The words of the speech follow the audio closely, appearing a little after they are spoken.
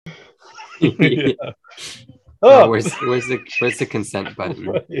Yeah. Oh, where's the consent button?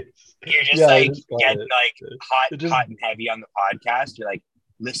 Right. You're just Yeah, I like just got getting it. like hot and heavy on the podcast. You're like,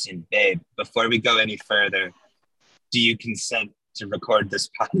 listen, babe, before we go any further, do you consent to record this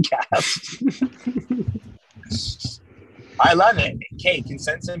podcast? I love it. Okay,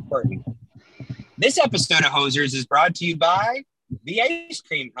 consent's important. This episode of Hosers is brought to you by the Ice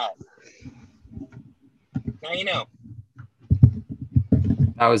Cream Hut. Now you know.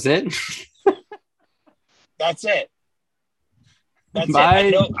 That was it? That's it. That's Bye. it. I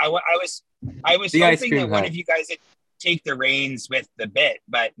know. I was The Ice hoping Cream that one Hut. of you guys would take the reins with the bit,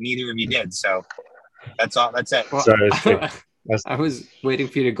 but neither of you did. So that's all. That's it. Well, Sorry, I was waiting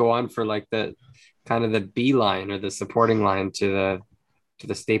for you to go on for like the kind of the B line or the supporting line to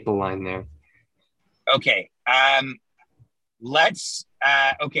the staple line there. Okay. Let's.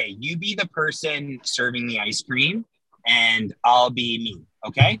 Okay. You be the person serving the ice cream, and I'll be me.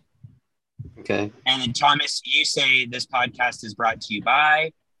 Okay. Okay. And then Thomas, you say this podcast is brought to you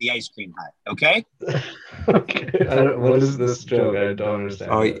by the Ice Cream Hut. Okay. Okay. What is this joke? I don't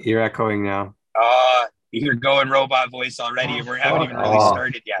understand. Oh, it. you're echoing now. You're going robot voice already, and we haven't even really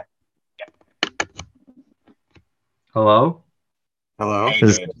started yet. Hello? Hello. Hey,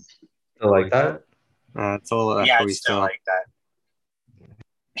 Is babe. it still like that? It's a little Yeah, echoey it's still like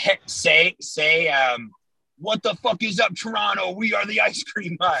that. say, what the fuck is up, Toronto? We are the Ice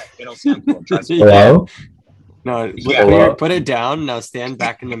Cream Hut. It'll sound cool. Trust me. Hello? No, Yeah. put it down. Now stand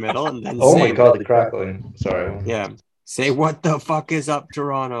back in the middle and then Oh say, my god, the crackling. Sorry. yeah. Say, what the fuck is up,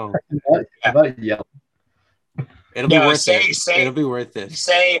 Toronto? How about yell? It'll be No, worth say- it. say- It'll be worth it.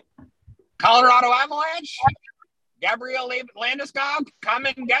 Say, Colorado Avalanche, Gabriel Landeskog, come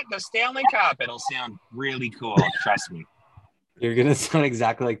and get the Stanley Cup. It'll sound really cool. Trust me. You're gonna sound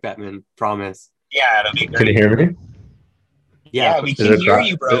exactly like Batman. Promise. Yeah, it'll be great. Can you hear me? Yeah, Yeah, we Is can it hear crack-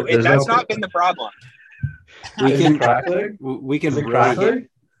 you, bro. there's That's no- not been the problem. we Is it can. crackling? We can Is it really hear. crackling?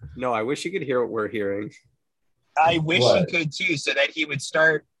 No, I wish you could hear what we're hearing. I wish What? he could too, so that he would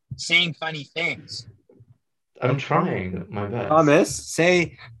start saying funny things. I'm trying my best. Thomas,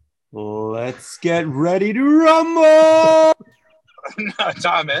 say, let's get ready to rumble. No,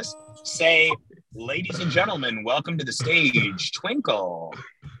 Thomas, say, ladies and gentlemen, welcome to the stage, Twinkle.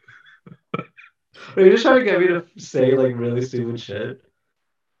 Are you just trying to get me to say like really stupid shit?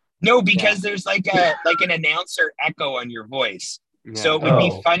 No, because there's like an announcer echo on your voice. Yeah. So it would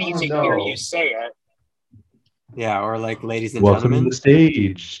be Oh. funny Oh, to no. hear you say it. Yeah, or like, ladies and Welcome to gentlemen. the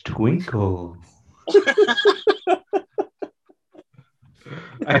stage, Twinkle.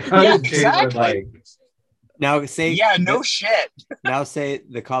 I Yeah, haven't changed my exactly. mic. Now say, Yeah, no shit. Now say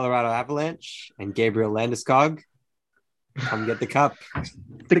the Colorado Avalanche and Gabriel Landeskog. Come get the cup.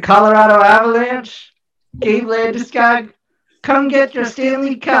 The Colorado Avalanche, Gabe Landeskog, come get your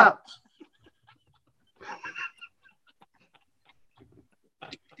Stanley Cup.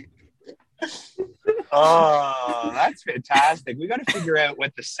 Oh, that's fantastic. We got to figure out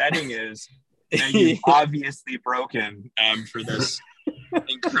what the setting is that you've obviously broken for this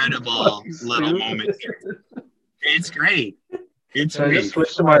incredible little moment here. It's great. It's Should I great. just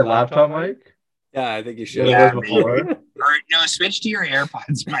switch to my laptop mic? Yeah, I think you should. Yeah, Yeah, before. Or no, switch to your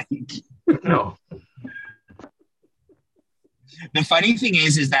AirPods, Mike. No. The funny thing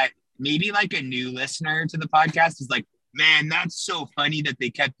is that maybe like a new listener to the podcast is like, man, that's so funny that they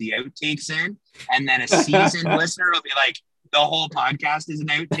kept the outtakes in. And then a seasoned listener will be like, the whole podcast is an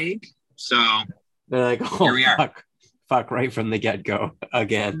outtake. So They're like, oh, Here we are. fuck, right from the get-go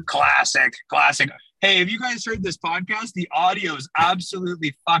again. classic. Hey, have you guys heard this podcast? The audio is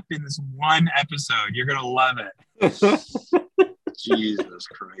absolutely fucked in this one episode. You're going to love it. Jesus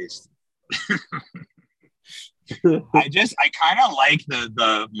Christ. I kind of like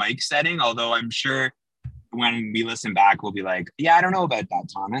the mic setting, although I'm sure when we listen back, we'll be like, yeah, I don't know about that,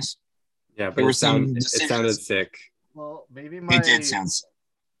 Thomas. Yeah, but There were it some sounded decisions. sick. Well, maybe It did sound sick.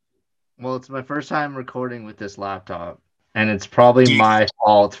 Well, it's my first time recording with this laptop, and it's probably Dude. my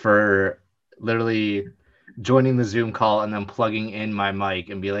fault for literally joining the Zoom call and then plugging in my mic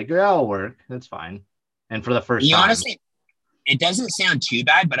and be like, yeah, it'll work. That's fine. And for the first You time, honestly, it doesn't sound too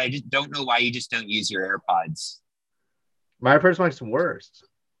bad, but I just don't know why you just don't use your AirPods. my AirPods mic's worse.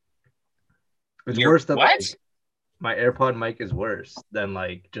 It's Your- worse than what? like, my AirPod mic is worse than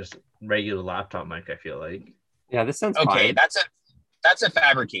like just regular laptop mic. I feel like. Yeah, this sounds Okay, fine. that's a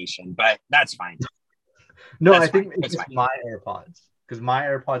fabrication, but that's fine. No, That's I think fine. it's That's just my AirPods because my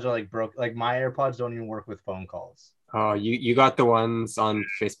AirPods are like broke. Like my AirPods don't even work with phone calls. Oh, you got the ones on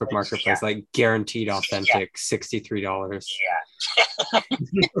Facebook Marketplace, like guaranteed authentic, $63. Yeah.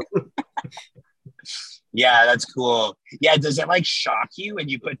 Yeah, that's cool. Yeah, does it like shock you when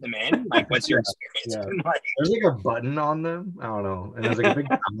you put them in? Like, what's your experience Yeah. been like? There's like a button on them. I don't know. And there's like a big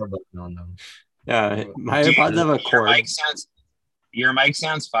power button on them. Yeah, my Dude, AirPods have a cord. Your mic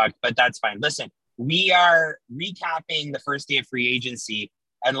sounds fucked, but that's fine. Listen, we are recapping the first day of free agency,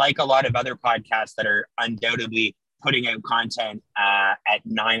 and like a lot of other podcasts that are undoubtedly putting out content at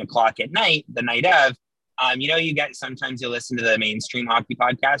 9:00 at night, the night of, you get sometimes you listen to the mainstream hockey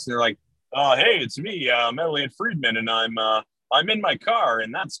podcast, and they're like, "Oh, hey, it's me, Elliot Friedman, and I'm in my car,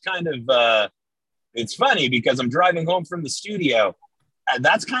 and that's kind of it's funny because I'm driving home from the studio."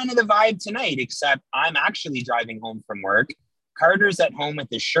 That's kind of the vibe tonight, except I'm actually driving home from work. Carter's at home with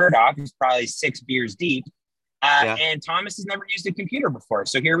his shirt off. He's probably 6 beers deep. And Thomas has never used a computer before.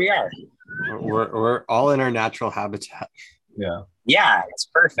 So here we are. We're all in our natural habitat. Yeah. Yeah, it's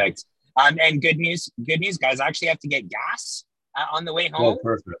perfect. And good news, guys. I actually have to get gas on the way home. Oh,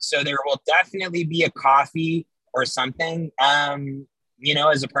 perfect. So there will definitely be a coffee or something,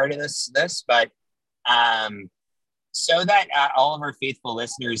 as a part of this. But so that all of our faithful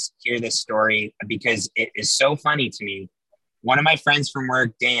listeners hear this story, because it is so funny to me. One of my friends from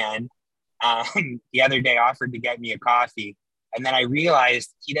work, Dan, the other day offered to get me a coffee. And then I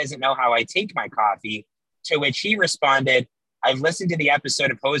realized he doesn't know how I take my coffee, to which he responded, "I've listened to the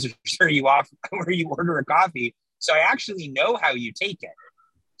episode of Hosers where you order a coffee, so I actually know how you take it."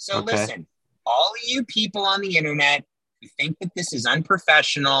 So Okay. Listen, all of you people on the internet who think that this is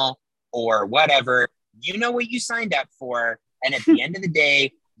unprofessional or whatever, you know what you signed up for. And at the end of the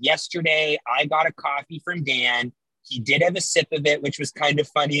day, yesterday, I got a coffee from Dan. He did have a sip of it, which was kind of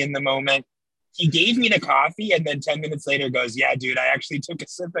funny in the moment. He gave me the coffee, and then 10 minutes later goes, "Yeah, dude, I actually took a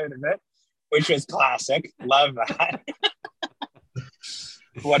sip out of it," which was classic. Love that.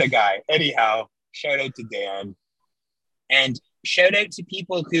 What a guy. Anyhow, shout out to Dan. And shout out to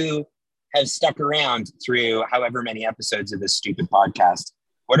people who have stuck around through however many episodes of this stupid podcast.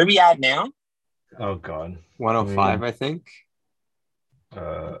 What are we at now? Oh God. 105, I think.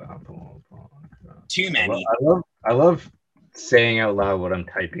 Too many. I love saying out loud what I'm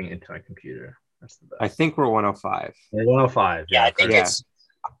typing into my computer. That's the best. I think we're 105. We're 105. Yeah, I think Yeah. it's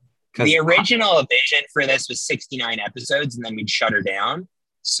the original vision for this was 69 episodes, and then we'd shut her down.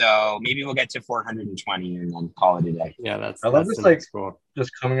 So maybe we'll get to 420 and then call it a day. Yeah, that's I love that's this, the like, next goal.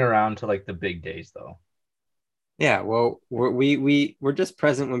 Just coming around to like the big days though. Yeah, well, we're just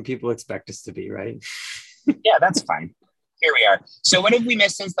present when people expect us to be, right? Yeah, that's fine. Here we are. So what have we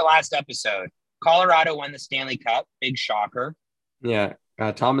missed since the last episode? Colorado won the Stanley Cup. Big shocker. Yeah,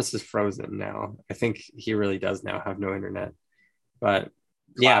 Thomas is frozen now. I think he really does now have no internet. But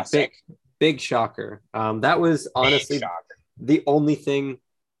Classic. yeah, big shocker. That was honestly Big shocker. the only thing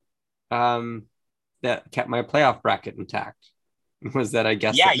that kept my playoff bracket intact, was that I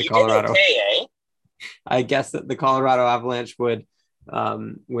guessed Yeah, that the you Colorado did okay, eh? I guessed that the Colorado Avalanche would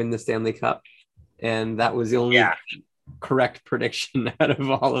win the Stanley Cup, and that was the only correct prediction out of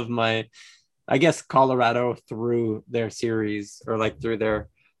all of my. I guess Colorado through their series, or like through their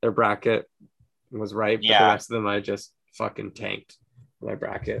bracket, was right, but the rest of them I just fucking tanked my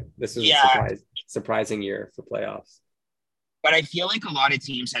bracket. This is a surprising year for playoffs. But I feel like a lot of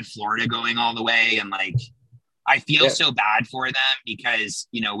teams had Florida going all the way, and like I feel so bad for them because,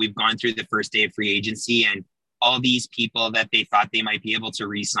 we've gone through the first day of free agency, and all these people that they thought they might be able to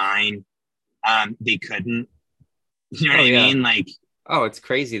re-sign, they couldn't. You know what I mean? Like, it's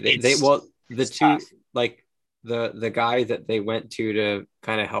crazy. The guy that they went to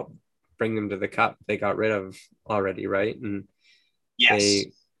kind of help bring them to the cup, they got rid of already, right? And yes,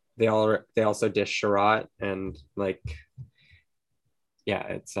 they also dished Sherratt, and like,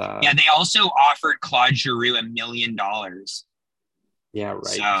 it's they also offered Claude Giroux $1 million. Yeah, right.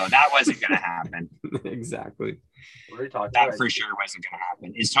 So that wasn't going to happen. Exactly. What are you talking That about? for sure wasn't going to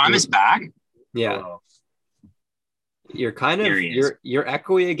happen. Is Thomas back? Yeah. Oh. You're kind of you're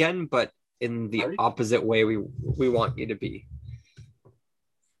echoey again, but in the opposite way we want you to be.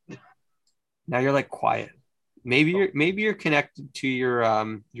 Now you're like quiet. Maybe you're connected to your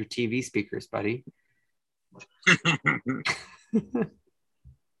TV speakers, buddy.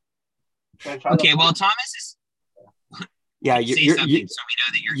 Okay, well, Thomas is. Yeah, say something so we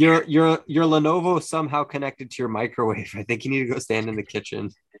know that your Lenovo somehow connected to your microwave. I think you need to go stand in the kitchen.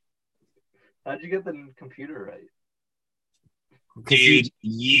 How'd you get the computer right? Dude,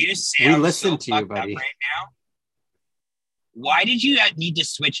 you sound we listened so to you, fucked buddy. up right now. Why did you need to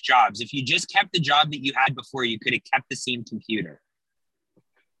switch jobs? If you just kept the job that you had before, you could have kept the same computer.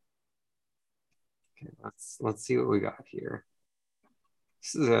 Okay, let's see what we got here.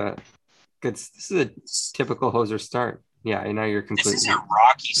 This is a typical Hoser start. Yeah, I know you're completely. This is a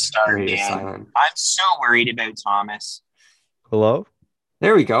rocky start, radio man. silent. I'm so worried about Thomas. Hello?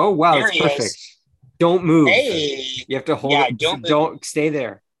 There we go. Wow, There that's he perfect. is. Don't move. Hey. You have to hold Yeah, it. don't Stay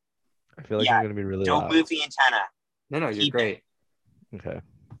there. I feel like Yeah, I'm gonna be really Don't loud. move the antenna. No, you're Keep great. Okay.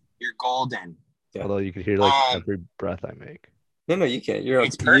 You're golden. Yeah. Although you could hear like Um, every breath I make. No, you can't.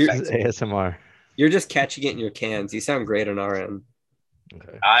 It's This perfect. is ASMR. You're just catching it in your cans. You sound great on our end.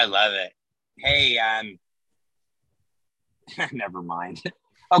 Okay. I love it. Hey, never mind.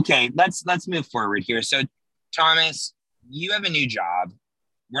 Okay, let's move forward here. So, Thomas, you have a new job.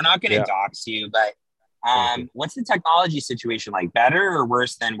 We're not going to Yeah. dox you, but Thank you. what's the technology situation like? Better or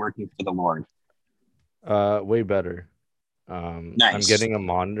worse than working for the Lord? Way better. I'm Nice. getting a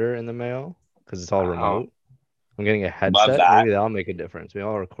monitor in the mail because it's all Wow. remote. I'm getting a Love headset. that. Maybe that'll make a difference. Maybe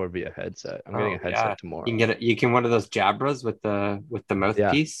I'll record via headset. I'm getting a headset Yeah. tomorrow. You can get it. You can one of those Jabras with the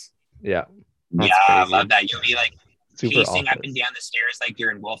mouthpiece. Yeah. That's Yeah, I crazy. love that. You'll be like Super pacing up office. and down the stairs like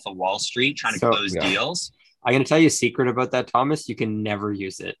you're in Wolf of Wall Street trying to So- close Yeah. deals. I'm gonna tell you a secret about that, Thomas. You can never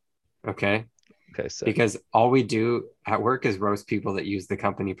use it. Okay. Okay, so Because all we do at work is roast people that use the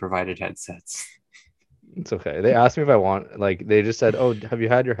company provided headsets. it's okay. They asked me if I want, like, they just said, "Oh, have you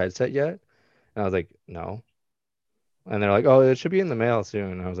had your headset yet?" And I was like, "No." And they're like, "Oh, it should be in the mail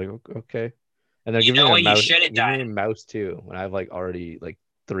soon." And I was like, "Okay." And they're You giving know me what a you mouse, should have giving me done? a mouse too. When I have like already like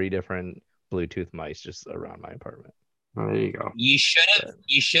 3 different Bluetooth mice just around my apartment. Well, there you go. You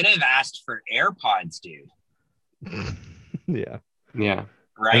should have asked for AirPods, dude. Yeah. Yeah.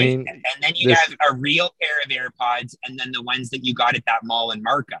 Right? I mean, and then you'd this- have a real pair of AirPods and then the ones that you got at that mall in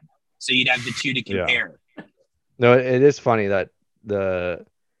Markham. So you'd have the two to Yeah. compare. No, it is funny that the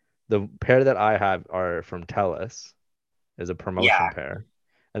pair that I have are from TELUS, is a promotion Yeah. pair,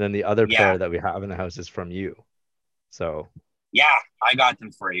 and then the other Yeah. pair that we have in the house is from you. So Yeah, I got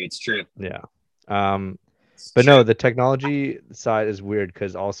them for you. It's true. yeah. It's But true. no, the technology side is weird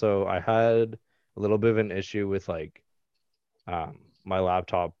because also I had a little bit of an issue with like my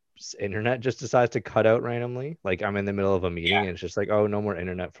laptop's internet just decides to cut out randomly. Like I'm in the middle of a meeting Yeah. and it's just like, oh, no more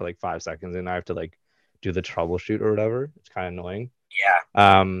internet for like 5 seconds, and I have to like do the troubleshoot or whatever. It's kind of annoying.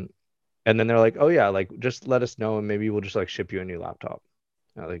 Yeah. And then they're like, oh yeah, like just let us know and maybe we'll just like ship you a new laptop.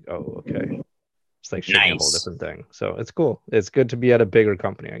 And I'm like, oh, okay. It's like shipping a whole Nice. different thing. So it's cool. It's good to be at a bigger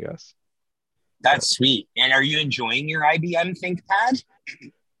company, I guess. That's sweet. And are you enjoying your IBM ThinkPad?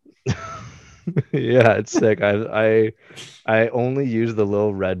 Yeah, it's sick. I only use the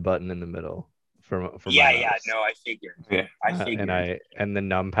little red button in the middle for Yeah, my yeah. mouse. No, I figured. Yeah. I figured. And the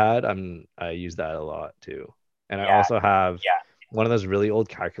numpad, I use that a lot too. And I Yeah, also have yeah. one of those really old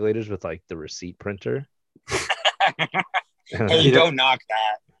calculators with like the receipt printer. Hey, You know- don't knock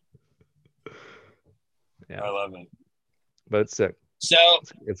that. Yeah. I love it. But it's sick. So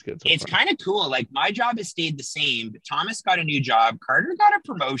It's good. So it's far. kind of cool. Like my job has stayed the same, but Thomas got a new job. Carter got a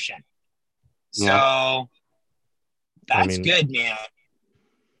promotion. So that's mean- good, man.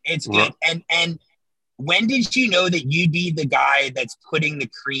 It's Yeah. good. And when did you know that you'd be the guy that's putting the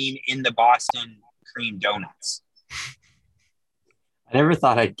cream in the Boston cream donuts? I never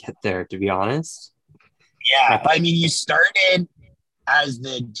thought I'd get there, to be honest. Yeah. I mean, you started as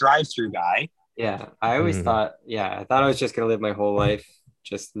the drive-through guy. Yeah. I always Mhm. thought, I thought I was just going to live my whole life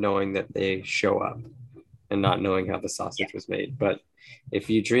just knowing that they show up and not knowing how the sausage was made. But if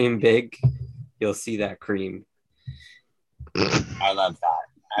you dream big, you'll see that cream. I love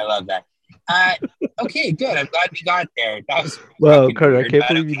that. Okay, good. I'm glad we got there. That was Wow, fucking Carter, I weird, can't but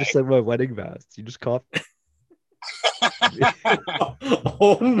believe you okay. just said my wedding vows. You just coughed.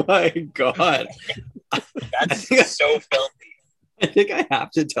 Oh my God. That's so filthy. I think I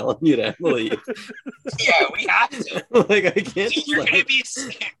have to tell you to Emily. Yeah, we have to. Like, I can't. Dude,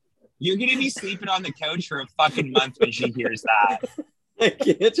 you're gonna be sleeping on the couch for a fucking month when she hears that. I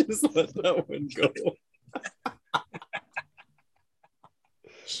can't just let that one go.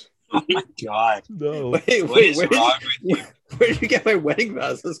 Oh my god. No. Wait, What is where wrong with you? where did you get my wedding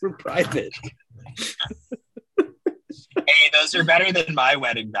vows? Those were private. Hey, those are better than my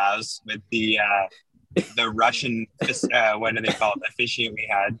wedding vows with the Russian what do they call it? Officiant we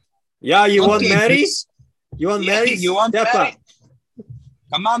had. Yeah, you want Okay, Mary? Chris. You want Yeah, Mary? you want Step Mary? up.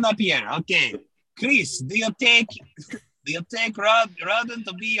 Come on up here. Okay. Chris, do you take Rodden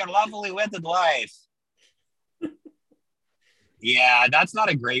to be your lovely wedded wife? Yeah, that's not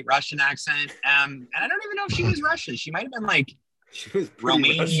a great Russian accent. And I don't even know if she was Russian. She might have been like She was pretty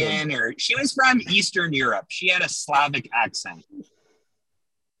Romanian, Russian. or she was from Eastern Europe. She had a Slavic accent.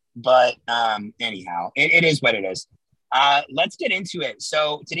 But anyhow, it is what it is. Let's get into it.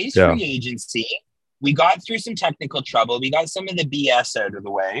 So today's Yeah. free agency. We got through some technical trouble. We got some of the BS out of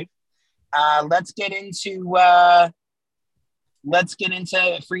the way. Let's get into let's get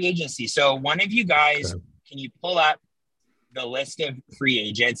into free agency. So one of you guys, Okay. can you pull up the list of free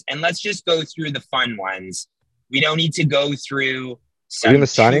agents and let's just go through the fun ones. We don't need to go through some Doing the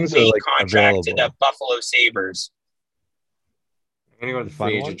signings or two-way like contract to the available? Buffalo Sabres. I'm gonna go with the Fun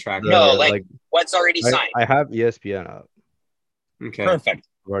free one? agent track. No, The, like what's already signed. I have ESPN up. Okay. Perfect.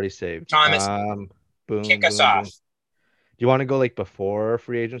 I've already saved. Thomas, Boom. kick us boom, off. boom. Do you want to go like before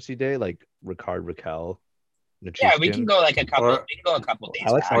free agency day, like Ricard Raquel? Yeah, we can go like a couple. Or- we can go a couple days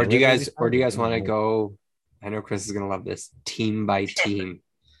Alex back. Or do you Maybe guys want to no. go? I know Chris is gonna love this. Team by team.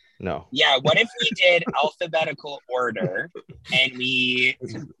 No. Yeah, what if we did alphabetical order and we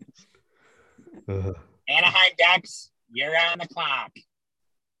Ugh. Anaheim Ducks, you're on the clock.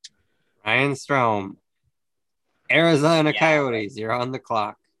 Ryan Strome. Arizona Yeah. Coyotes, you're on the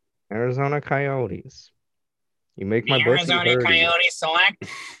clock. Arizona Coyotes. You make The my bussy Arizona hurdy. Coyotes select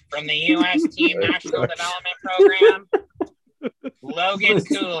from the U.S. Team National Development Program, Logan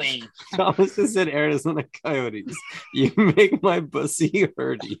Cooley. Thomas just said Arizona Coyotes. You make my bussy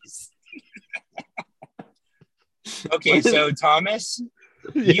hurdies. Okay, so Thomas,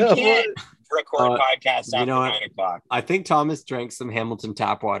 you Yeah, can't record podcasts you after know what? 9 o'clock. I think Thomas drank some Hamilton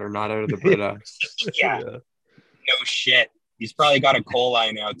tap water, not out of the Brita. Yeah, no shit. He's probably got a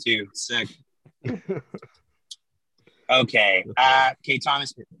coli now too. Sick. Okay. Okay,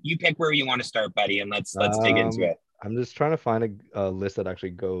 Thomas, you pick where you want to start, buddy, and let's dig into it. I'm just trying to find a list that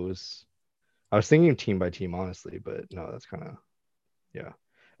actually goes. I was thinking team by team, honestly, but no, that's kind of yeah.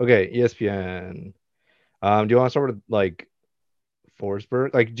 Okay, ESPN. Do you want to start with like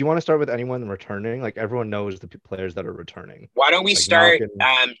Forsberg? Like, do you want to start with anyone returning? Like, everyone knows the players that are returning. Why don't we like start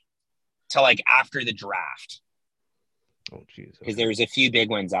Malkin. to like after the draft? Oh, jeez. Because there's a few big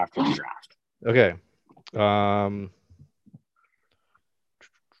ones after the draft. Okay.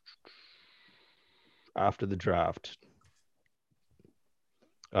 After the draft,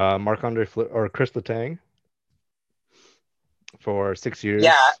 Marc-Andre or Chris Letang for 6 years.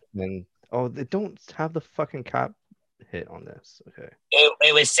 Yeah. And they don't have the fucking cap hit on this. Okay.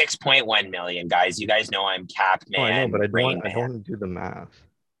 It was 6.1 million, guys. You guys know I'm cap man. Oh, I know, but I Rain don't want to do the math.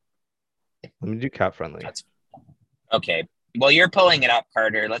 Let me do cap friendly. Okay. Well, you're pulling it up,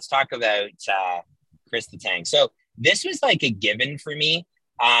 Carter. Let's talk about Chris Letang. So this was like a given for me.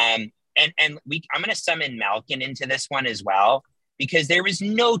 I'm going to summon Malkin into this one as well, because there was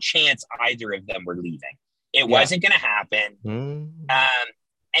no chance either of them were leaving. It wasn't going to happen.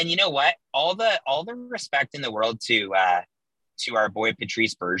 And you know what? All the respect in the world to our boy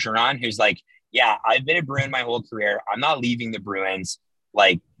Patrice Bergeron, who's like, yeah, I've been a Bruin my whole career. I'm not leaving the Bruins.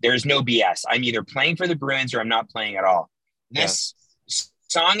 Like, there's no BS. I'm either playing for the Bruins or I'm not playing at all. This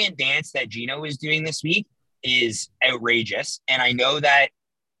song and dance that Gino was doing this week is outrageous. And I know that,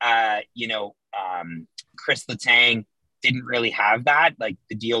 Chris Letang didn't really have that. Like,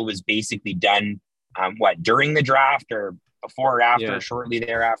 the deal was basically done, during the draft or before or after, shortly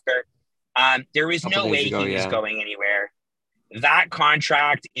thereafter. There was no way he was going anywhere. That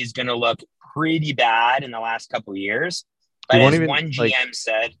contract is going to look pretty bad in the last couple of years. But as one GM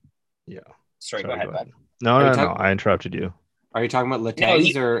said, sorry, go ahead, bud. No, I interrupted you. Are you talking about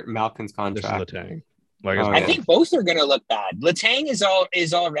Letang's or Malkin's contract? This is Letang. I think both are going to look bad. Letang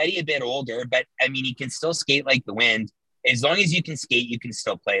is already a bit older, but I mean, he can still skate like the wind. As long as you can skate, you can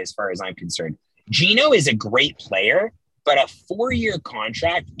still play, as far as I'm concerned. Gino is a great player, but a 4-year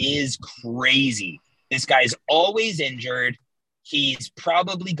contract is crazy. This guy's always injured. He's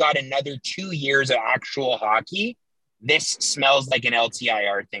probably got another 2 years of actual hockey. This smells like an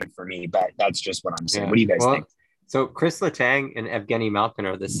LTIR thing for me, but that's just what I'm saying. What do you guys think? So Chris Letang and Evgeny Malkin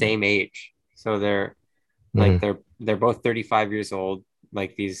are the same age. So they're they're both 35 years old,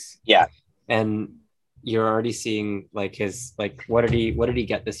 like these. Yeah. And you're already seeing like his, like, what did he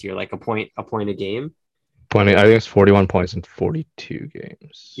get this year? Like a point a game? I think it's 41 points in 42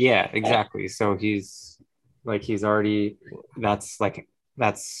 games. Yeah, exactly. So he's already, that's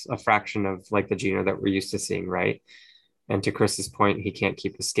a fraction of like the Gino that we're used to seeing, right? And to Chris's point, he can't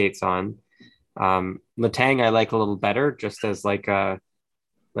keep his skates on. Letang I like a little better, just as like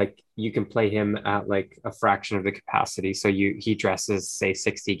you can play him at like a fraction of the capacity. So he dresses say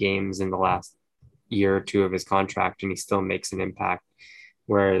 60 games in the last year or two of his contract, and he still makes an impact.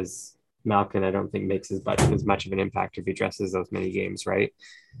 Whereas Malkin, I don't think makes as much of an impact if he dresses those many games, right?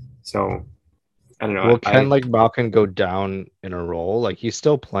 So I don't know. Well, can like Malkin go down in a role? Like, he's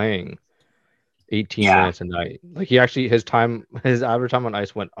still playing 18 minutes a night. Like, he actually, his average time on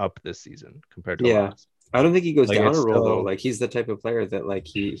ice went up this season compared to last. I don't think he goes down a roll though. Like, he's the type of player that like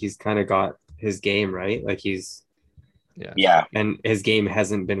he's kind of got his game right. Like he's and his game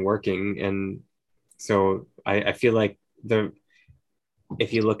hasn't been working, and so I feel like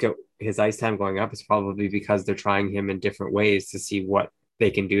if you look at his ice time going up, it's probably because they're trying him in different ways to see what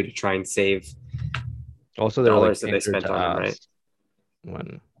they can do to try and save Also, they're like dollars that they injured spent to on him, right? ass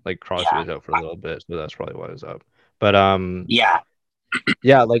when like Crosby Yeah. was out for a little bit, so that's probably why it was up. But Yeah.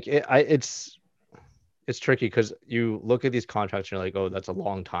 yeah, like it's tricky because you look at these contracts and you're like, oh, that's a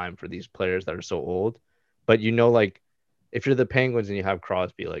long time for these players that are so old. But you know, like if you're the Penguins and you have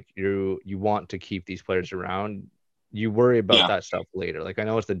Crosby, like you want to keep these players around. You worry about Yeah. that stuff later. Like I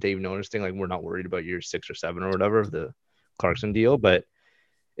know it's the Dave Notice thing. Like we're not worried about year 6 or 7 or whatever of the Clarkson deal, but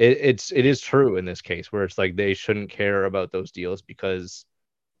it is true in this case where it's like they shouldn't care about those deals because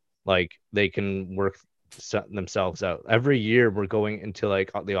like they can work themselves out. Every year we're going into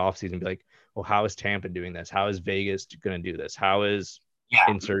like the offseason and be like, well, how is Tampa doing this? How is Vegas going to do this? How is Yeah.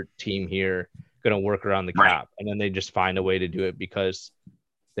 insert team here going to work around the cap? Right. And then they just find a way to do it because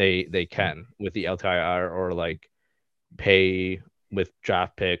they can with the LTIR or like pay with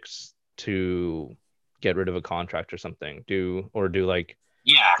draft picks to get rid of a contract or something. Do like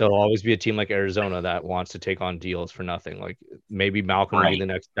Yeah. there'll always be a team like Arizona that wants to take on deals for nothing. Like maybe Malcolm will be Right. the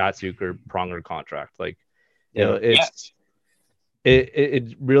next Datsuk or Pronger contract. Like, Yeah. you know,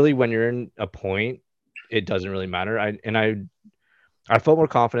 it really, when you're in a point, it doesn't really matter. I felt more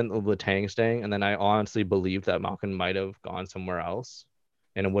confident of Letang staying, and then I honestly believed that Malcolm might have gone somewhere else,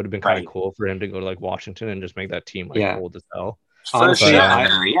 and it would have been kind of Right. cool for him to go to like Washington and just make that team like Yeah. old as hell. For Honestly,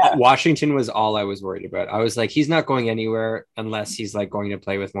 sure. yeah. Washington was all I was worried about. I was like, he's not going anywhere unless he's like going to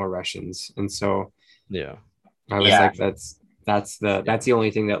play with more Russians, and so Yeah. I was Yeah. like, that's the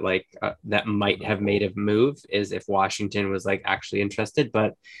only thing that like that might have made a move is if Washington was like actually interested,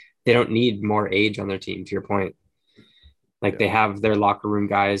 but they don't need more age on their team. To your point, like they have their locker room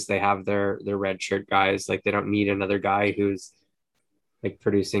guys, they have their red shirt guys. Like they don't need another guy who's like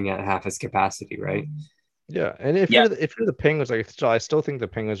producing at half his capacity, right? Yeah, and if you're the Penguins, like I still think the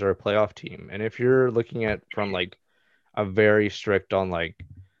Penguins are a playoff team. And if you're looking at from like a very strict on like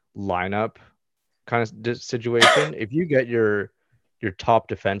lineup kind of situation, if you get your top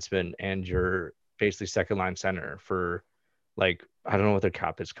defenseman and your basically second line center for like I don't know what their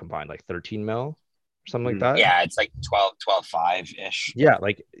cap is combined, like 13 mil or something like that. Yeah, it's like 12.5-ish. Yeah,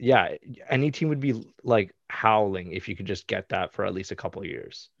 like any team would be like howling if you could just get that for at least a couple of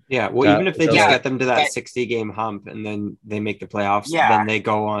years. Yeah, well, even if they just Yeah, get them to that but- 60-game hump and then they make the playoffs, Yeah. then they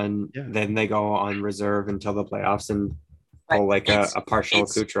go on reserve until the playoffs and pull like a partial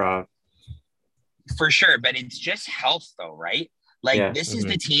it's- Kucherov. For sure, but it's just health though, right? Like Yeah. this is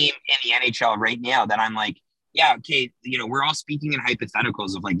the team in the NHL right now that I'm like, yeah, okay, you know, we're all speaking in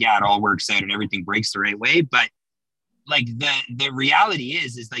hypotheticals of like, yeah, it all works out and everything breaks the right way, but like the reality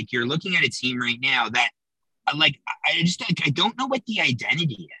is like you're looking at a team right now that like I just like I don't know what the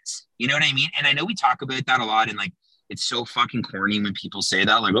identity is. You know what I mean? And I know we talk about that a lot, and like it's so fucking corny when people say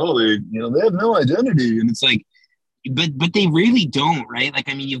that, like, oh, they have no identity, and it's like, but they really don't, right? Like,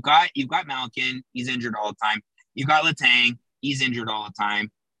 I mean, you've got Malkin, he's injured all the time. You've got Letang, he's injured all the time.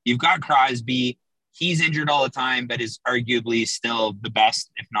 You've got Crosby, he's injured all the time, but is arguably still the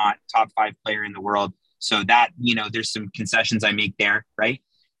best, if not top 5 player in the world. So that, you know, there's some concessions I make there, right?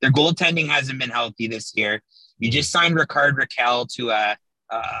 Their goaltending hasn't been healthy this year. You just signed Ricard Raquel to a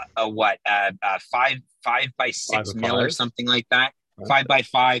 5x6 mil or something like that.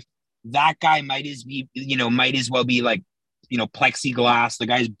 5x5. That guy might as well be like, you know, plexiglass. The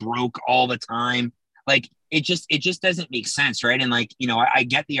guy's broke all the time. Like it just doesn't make sense, right? And like, you know, I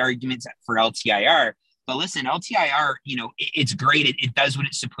get the arguments for LTIR, but listen, LTIR, you know, it's great. It does what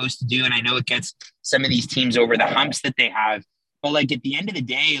it's supposed to do, and I know it gets some of these teams over the humps that they have. But like at the end of the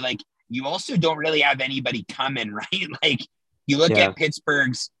day, like you also don't really have anybody coming, right? Like you look at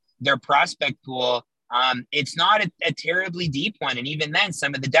Pittsburgh's their prospect pool. It's not a terribly deep one, and even then,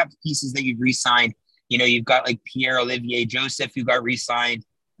 some of the depth pieces that you've re-signed, you know, you've got like Pierre-Olivier Joseph, who got re-signed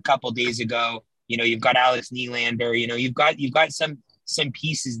a couple days ago. You know, you've got Alex Nylander. You know, you've got some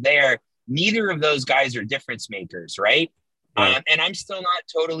pieces there. Neither of those guys are difference makers, right? And I'm still not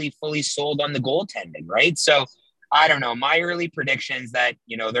totally fully sold on the goaltending, right? So I don't know. My early predictions that,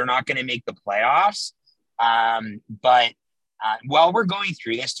 you know, they're not going to make the playoffs. But while we're going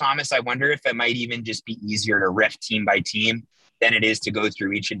through this, Thomas, I wonder if it might even just be easier to riff team by team than it is to go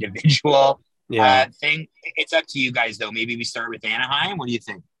through each individual thing. It's up to you guys, though. Maybe we start with Anaheim. What do you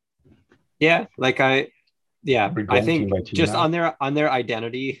think? Yeah, like I think just now. on their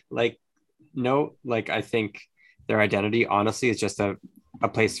identity, like I think their identity honestly is just a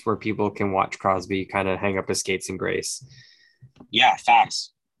place where people can watch Crosby kind of hang up his skates in grace. Yeah,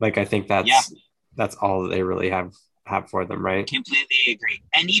 facts. Like I think that's all they really have for them, right? Completely agree.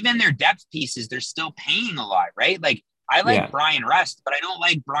 And even their depth pieces, they're still paying a lot, right? Like I like Yeah. Brian Rust, but I don't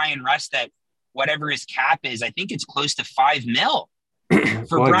like Brian Rust at whatever his cap is. I think it's close to $5 million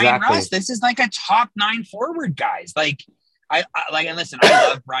for Well, Brian exactly. Rust. This is like a top 9 forward, guys. Like, I like, and listen, I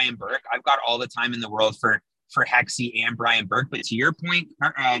love Brian Burke. I've got all the time in the world for Hexy and Brian Burke. But to your point,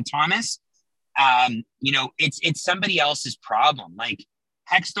 Thomas, it's somebody else's problem. Like,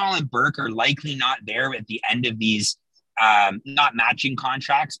 Hextall and Burke are likely not there at the end of these, not matching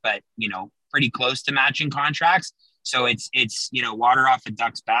contracts, but, pretty close to matching contracts. So it's water off a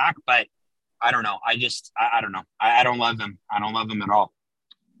duck's back. But I don't know. I don't know. I don't love him. I don't love him at all.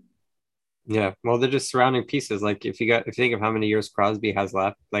 Yeah, well, they're just surrounding pieces. Like if you think of how many years Crosby has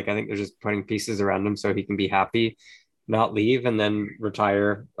left, like I think they're just putting pieces around him so he can be happy, not leave, and then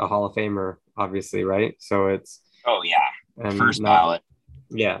retire a Hall of Famer, obviously, right? So it's First ballot.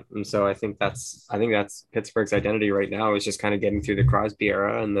 Yeah, and so I think that's Pittsburgh's identity right now is just kind of getting through the Crosby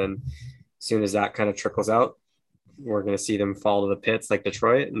era, and then as soon as that kind of trickles out, we're going to see them fall to the pits like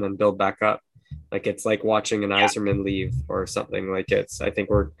Detroit, and then build back up. Like it's like watching an Yzerman leave or something. Like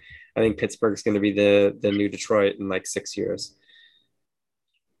I think Pittsburgh's going to be the new Detroit in like 6 years.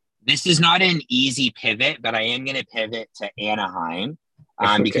 This is not an easy pivot, but I am going to pivot to Anaheim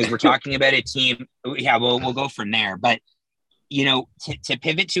Okay. because we're talking about a team. Yeah, we'll go from there. But, to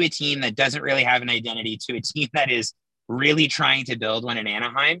pivot to a team that doesn't really have an identity, to a team that is really trying to build one in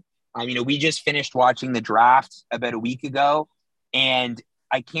Anaheim. We just finished watching the draft about a week ago, and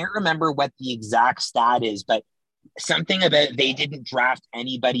I can't remember what the exact stat is, but something about they didn't draft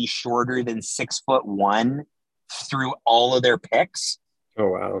anybody shorter than 6'1" through all of their picks. Oh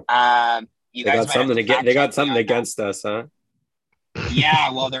wow! They got something against us, huh?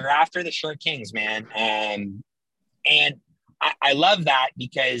 Yeah, well, they're after the short kings, man, and I love that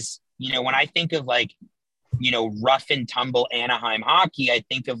because when I think of like rough and tumble Anaheim hockey, I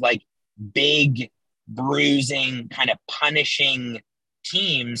think of like big, bruising, kind of punishing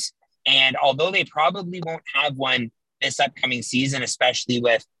teams. And although they probably won't have one this upcoming season, especially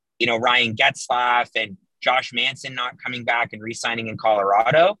with, Ryan Getzlaf and Josh Manson not coming back and re-signing in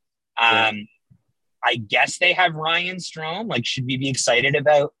Colorado, I guess they have Ryan Strome. Like, should we be excited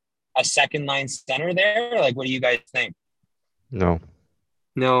about a second line center there? Like, what do you guys think? No,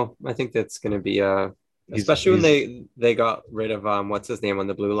 I think that's going to be especially when they got rid of what's his name on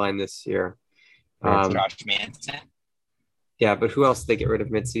the blue line this year. Josh Manson. Yeah, but who else did they get rid of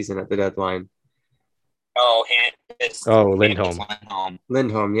midseason at the deadline? Lindholm.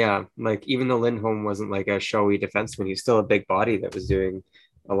 Lindholm, yeah. Like even though Lindholm wasn't like a showy defenseman, he's still a big body that was doing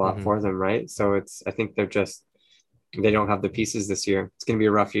a lot for them, right? So I think they don't have the pieces this year. It's going to be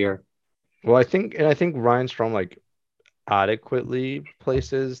a rough year. Well, I think Ryan Strome like adequately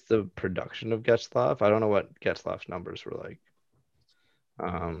places the production of Getzlaf. I don't know what Getzlaf's numbers were like.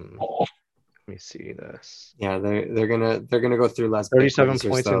 Let me see this. Yeah, they're gonna go through less. 37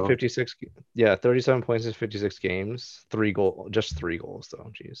 points in 56. Yeah, 37 points in 56 games. 3 goals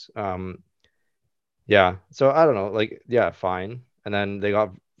though. Jeez. Yeah. So I don't know. Like, yeah, fine. And then they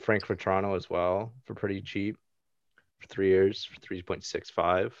got Frank Vetrano as well for pretty cheap for 3 years for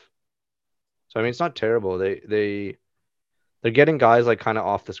 3.65. So I mean, it's not terrible. They're getting guys like kind of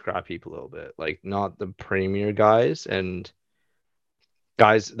off the scrap heap a little bit, like not the premier guys and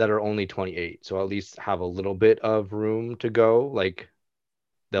guys that are only 28. So at least have a little bit of room to go. Like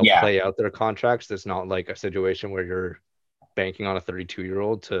they'll play out their contracts. It's not like a situation where you're banking on a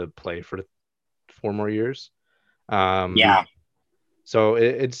 32-year-old to play for 4 more years. So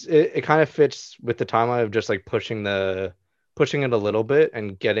it kind of fits with the timeline of just like pushing it a little bit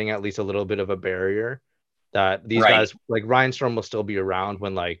and getting at least a little bit of a barrier that these guys like Ryan Strome will still be around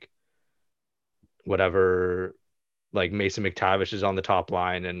when like whatever, like Mason McTavish is on the top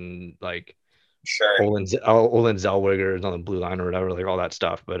line and like Olin Zellweger is on the blue line or whatever, like all that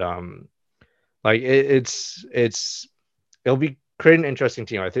stuff. But like it'll be create an interesting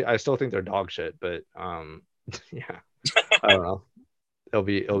team. I still think they're dog shit, but yeah, I don't know. It'll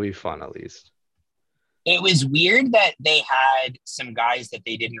be fun at least. It was weird that they had some guys that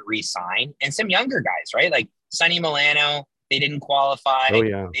they didn't re-sign and some younger guys, right? Like Sonny Milano, they didn't qualify. Oh,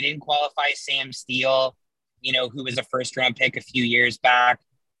 yeah. They didn't qualify Sam Steele, who was a first-round pick a few years back.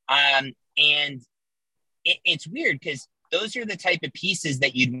 And it's weird because those are the type of pieces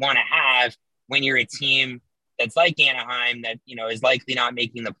that you'd want to have when you're a team that's like Anaheim that, is likely not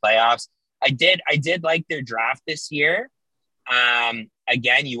making the playoffs. I did like their draft this year.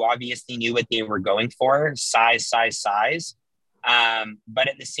 Again, you obviously knew what they were going for, size. But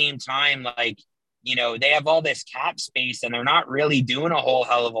at the same time, like, they have all this cap space and they're not really doing a whole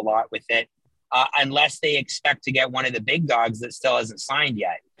hell of a lot with it. unless they expect to get one of the big dogs that still hasn't signed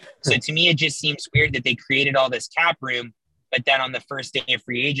yet. So to me, it just seems weird that they created all this cap room, but then on the first day of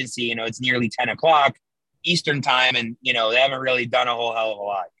free agency, it's nearly 10 o'clock Eastern time, and they haven't really done a whole hell of a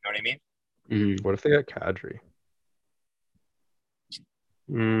lot. You know what I mean? What if they got Kadri?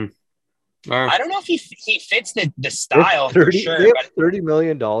 I don't know if he fits the style for sure. They have $30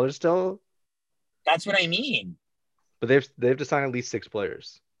 million still. That's what I mean. But they have to sign at least 6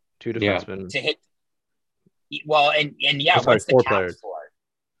 players, 2 defensemen to hit. Well, and yeah, sorry, what's the 4 cap players. for?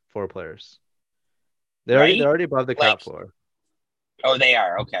 4 players. They're already above the cap floor. Oh, they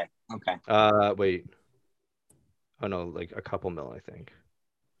are. Okay. Wait. Oh no, like a couple mil, I think.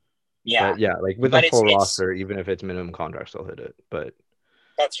 Yeah. But yeah, like with a full roster, even if it's minimum contracts, they'll hit it. But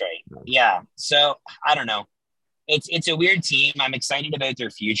that's right. Yeah. So I don't know. It's a weird team. I'm excited about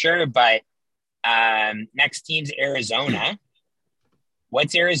their future, but next team's Arizona.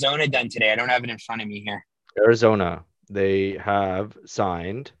 What's Arizona done today? I don't have it in front of me here. Arizona, they have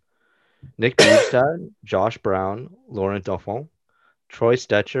signed Nick Bjugstad, Josh Brown, Laurent Dauphin, Troy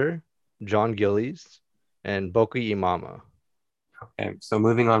Stetcher, John Gillies, and Boku Imama. Okay, so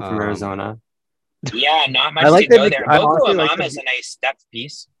moving on from Arizona. Yeah, not much to go there. Boku Imama is a nice depth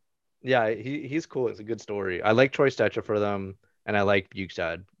piece. Yeah, he's cool. It's a good story. I like Troy Stetcher for them, and I like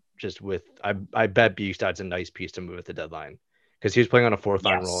Bjugstad. I bet Bjugstad's a nice piece to move at the deadline because he was playing on a 4th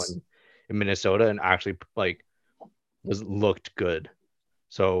line role in Minnesota and actually looked good.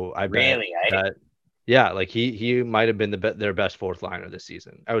 So I bet that like he might have been their best 4th liner this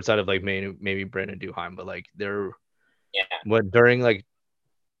season outside of like maybe Brandon Duheim, but like during like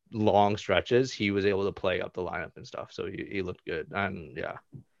long stretches he was able to play up the lineup and stuff. So he looked good, and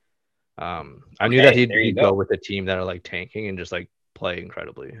I knew that he'd go with a team that are like tanking and just like play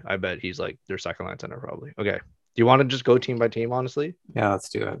incredibly. I bet he's like their second line center probably. Okay. Do you want to just go team by team, honestly? Yeah, let's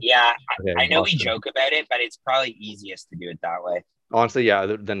do it. Yeah, okay, I know Boston. We joke about it, but it's probably easiest to do it that way. Honestly, yeah,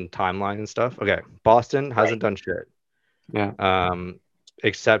 than timeline and stuff. Okay, Boston hasn't done shit. Yeah.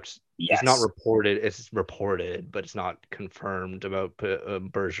 Except it's not reported. It's reported, but it's not confirmed about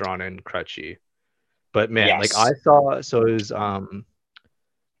Bergeron and Krejci. But man, like I saw, so it was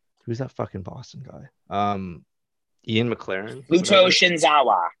who's that fucking Boston guy? Ian McLaren. Luto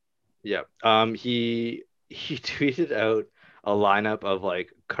Shinzawa. Yeah. He tweeted out a lineup of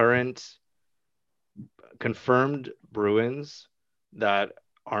like current confirmed Bruins that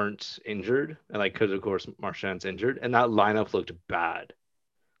aren't injured, and like because of course Marchand's injured, and that lineup looked bad.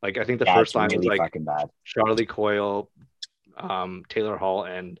 Like I think the first line was like Charlie Coyle, Taylor Hall,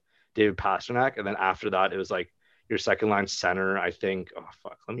 and David Pastrnak, and then after that it was like your second line center. I think. Oh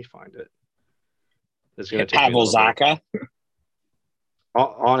fuck, let me find it. Pavel Zacha.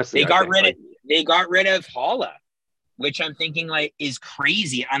 Honestly, they got rid of Holla, which I'm thinking like is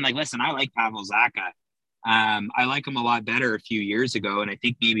crazy. I'm like, listen, I like Pavel Zacha. I like him a lot better a few years ago, and I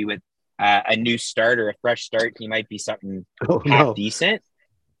think maybe with a new starter, a fresh start, he might be something decent.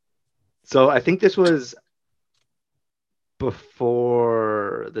 So I think this was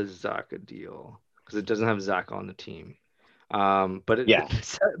before the Zacha deal because it doesn't have Zacha on the team. But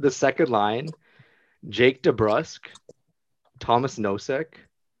the second line, Jake DeBrusk, Thomas Nosek,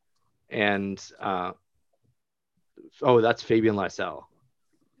 and that's Fabian Lysell.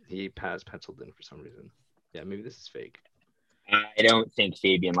 He has penciled in for some reason. Yeah, maybe this is fake. I don't think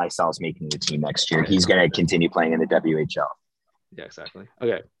Fabian Lysell's making the team next year. He's going to continue playing in the WHL. Yeah, exactly.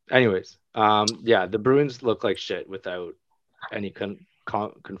 Okay. Anyways, the Bruins look like shit without any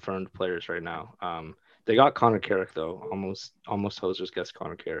confirmed players right now. They got Connor Carrick though. Almost Hosers guessed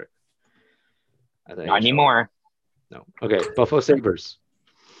Connor Carrick. Not anymore. No. Okay. Buffalo Sabres.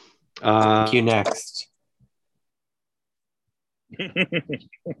 Thank you. Next.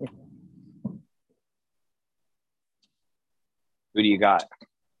 Who do you got?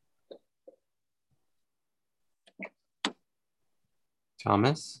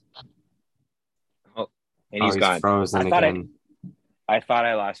 Thomas. Oh, and he's gone. Frozen again. I thought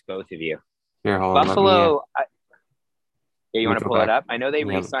I lost both of you. Here, hold on. Buffalo. You want to pull it up? I know they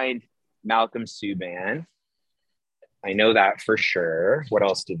re-signed Malcolm Subban. I know that for sure. What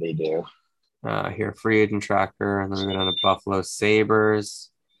else did they do? Here, free agent tracker, and then we're going to Buffalo Sabres.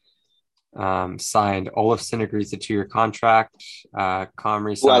 Signed Olofsson agrees to 2-year contract.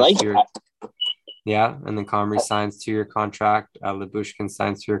 Comrie signs and then Comrie signs 2-year contract. Lyubushkin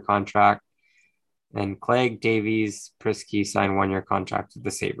signs 2-year contract, and Clegg, Davies, Prisky sign 1-year contract with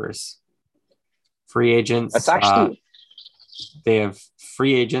the Sabres. Free agents. That's actually they have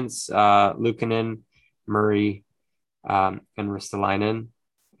free agents: Luukkonen, Murray, and Ristolainen,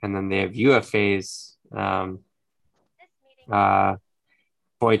 and then they have UFAs: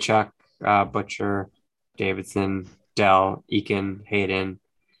 Boychuk, Butcher, Davidson, Dell, Eakin, Hayden,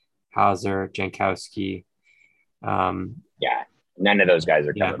 Hauser, Jankowski. Yeah, none of those guys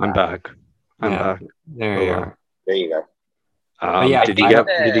are Yeah, coming I'm back. back. I'm Yeah. back. There you Hold are. There you go. yeah, Did you I get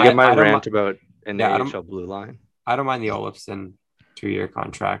don't- did you get my I don't rant mi- about an Yeah, I don't- AHL blue line? I don't mind the Olofsson 2-year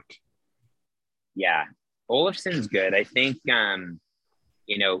contract. Yeah, Olafson's good. I think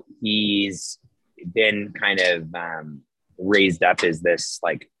he's been kind of raised up as this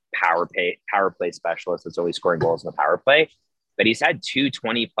like power play specialist that's always scoring goals in the power play. But he's had 2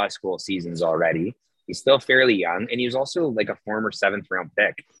 20+ goal seasons already. He's still fairly young, and he was also like a former 7th round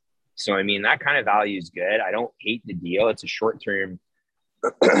pick. So I mean, that kind of value is good. I don't hate the deal. It's a short-term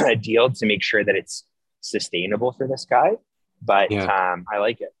deal to make sure that it's sustainable for this guy. But Yeah. I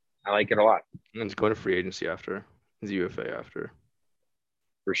like it. I like it a lot. And he's going to free agency after. He's UFA after.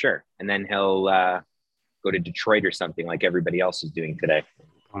 For sure. And then he'll go to Detroit or something like everybody else is doing today.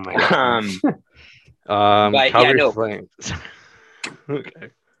 Oh my god. But, yeah, Calgary no. Flames. Okay.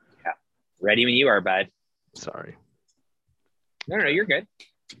 Ready when you are, bud. Sorry. No, you're good.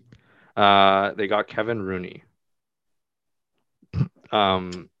 They got Kevin Rooney.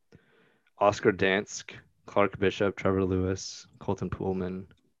 Oscar Dansk, Clark Bishop, Trevor Lewis, Colton Poolman.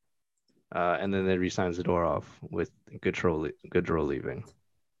 And then they re-signed Zadorov with Goodrow leaving.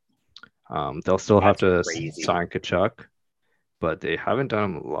 They'll still have to That's crazy. sign Kachuk, but they haven't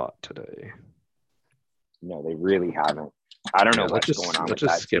done a lot today. No, they really haven't. I don't know let's what's going on with let's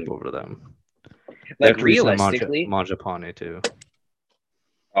just that skip team. over them. Like, They have to re-sign realistically, Mangiapane too.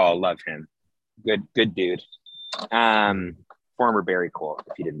 oh, love him. Good dude. Former Barry Cole,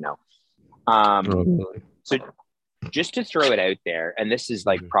 if you didn't know. Really? So just to throw it out there, and this is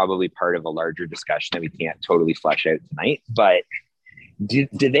like Mhm. probably part of a larger discussion that we can't totally flesh out tonight, but do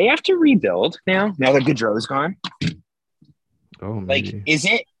they have to rebuild now that Gaudreau's gone? Oh, Like, maybe. is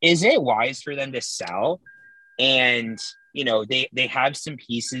it wise for them to sell? And they have some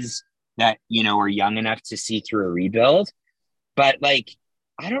pieces that are young enough to see through a rebuild, but like,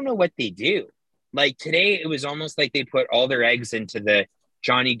 I don't know what they do. Like today, it was almost like they put all their eggs into the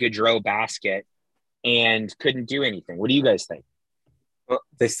Johnny Gaudreau basket and couldn't do anything. What do you guys think? Well,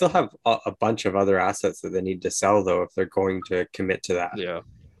 they still have a bunch of other assets that they need to sell, though, if they're going to commit to that. Yeah.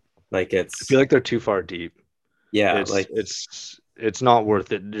 Like I feel like they're too far deep. yeah, It's not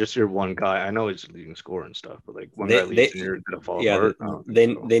worth it. Just your one guy. I know he's leading score and stuff, but like one guy leaves and you're gonna fall apart. they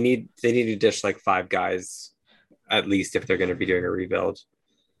need to dish like 5 guys at least if they're going to be doing a rebuild,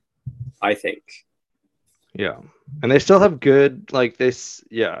 I think. Yeah, and they still have good like this.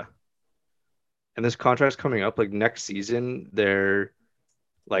 Yeah, and this contract's coming up. Like next season, they're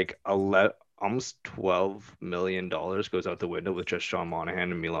like almost $12 million goes out the window with just Sean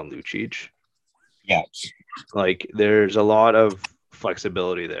Monahan and Milan Lucic. Yeah. Like there's a lot of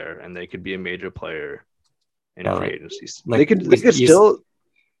flexibility there, and they could be a major player in Yeah, free like- agencies. like, they could you- still.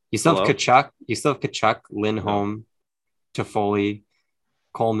 You still have Hello? Kachuk, Lindholm, Toffoli,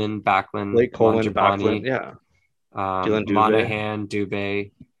 Coleman, Backlund, Blake Coleman, Mangiapane, Backlund, yeah. Dylan Dubé. Monahan,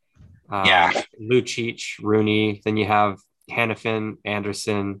 Dubé, Yeah. Lucic, Rooney. Then you have Hannafin,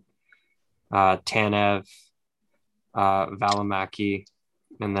 Anderson, Tanev, Valimaki,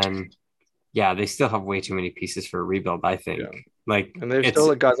 and then they still have way too many pieces for a rebuild, I think. Yeah. Like, And there's it's still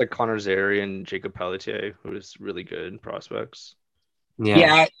like guys like Connor Zary and Jacob Pelletier, who is really good prospects.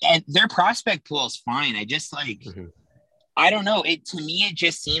 Yeah, and their prospect pool is fine. I just like, Mhm. I don't know. To me, it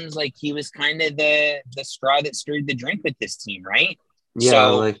just seems like he was kind of the straw that stirred the drink with this team, right? Yeah,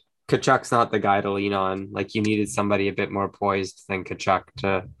 So- like Kachuk's not the guy to lean on. Like you needed somebody a bit more poised than Kachuk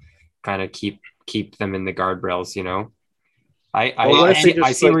to kind of keep them in the guardrails, I Well, what if they I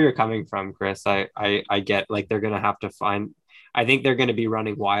just, see like- where you're coming from, Chris. I get like they're gonna have to find. I think they're gonna be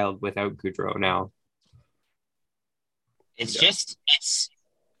running wild without Gaudreau now. It's Yeah. just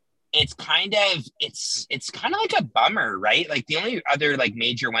it's kind of like a bummer, right? Like the only other like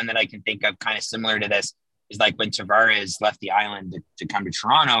major one that I can think of kind of similar to this is like when Tavares left the island to come to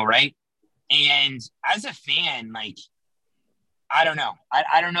Toronto, right? And as a fan, like I don't know.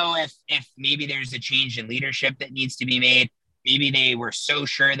 I don't know if maybe there's a change in leadership that needs to be made. Maybe they were so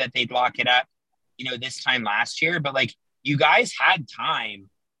sure that they'd lock it up, this time last year, but like you guys had time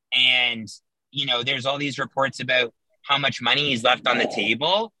and there's all these reports about how much money he's left on the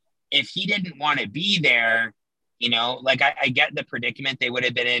table. If he didn't want to be there, like I get the predicament they would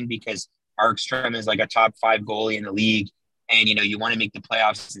have been in because Arkstrom is like a top 5 goalie in the league and, you want to make the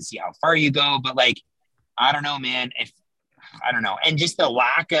playoffs and see how far you go. But like, I don't know, man, I don't know. And just the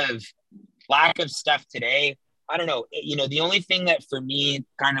lack of stuff today, I don't know. The only thing that for me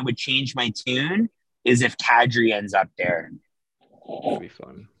kind of would change my tune is if Kadri ends up there. That'd be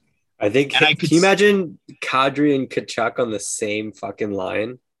fun. I think. And I Can could you imagine Kadri and Kachuk on the same fucking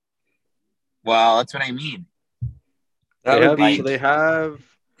line? Well, that's what I mean. That They would have, be. so they have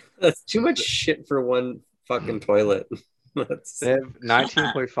That's too much shit for one fucking toilet. That's they have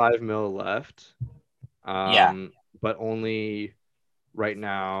 19.5 mil left. Yeah. But only right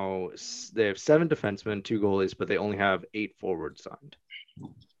now they have 7 defensemen, 2 goalies, but they only have 8 forwards signed.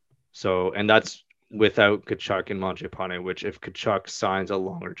 So, and that's without Kachuk and Mangiapane, which if Kachuk signs a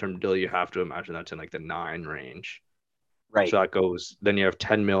longer term deal, you have to imagine that's in like the 9 range. Right. So that goes, then you have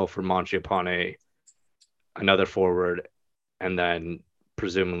 10 mil for Mangiapane, another forward, and then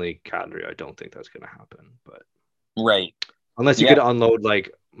presumably Kadri. I don't think that's going to happen, but Right. unless you Yeah. could unload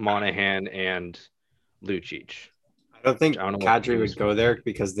like Monahan and Lucic. I don't think I don't know what Kadri would go there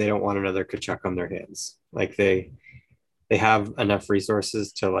because they don't want another Kachuk on their hands. Like they have enough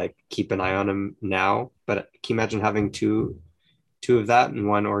resources to like keep an eye on him now. But can you imagine having two of that in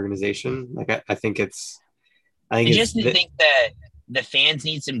one organization? Like I think I just think that the fans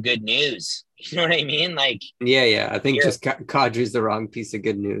need some good news. You know what I mean? Like, yeah. I think Yeah. just Kadri's the wrong piece of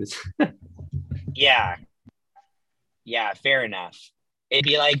good news. yeah. Yeah, fair enough. It'd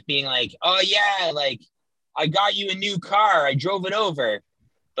be like being like, oh yeah, like I got you a new car. I drove it over.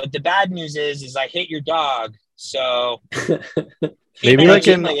 But the bad news is I hit your dog. So Maybe You know like what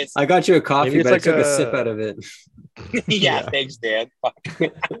I mean? in it's, I got you a coffee, Maybe it's but like I took a a- sip out of it. yeah, Yeah. thanks, Dan.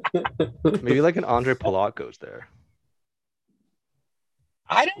 Fuck. maybe like an Andre Palat goes there.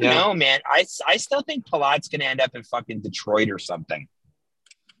 I don't Yeah. know, man. I still think Palat's gonna end up in fucking Detroit or something.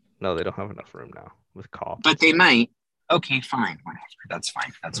 No, they don't have enough room now with Kopp. But they might. Okay, fine. Whatever. That's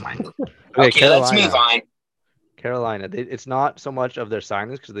fine. That's fine. Okay, Okay, let's move on. Carolina. It's not so much of their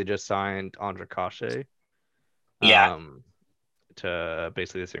signings because they just signed Andre Cachet. Yeah. To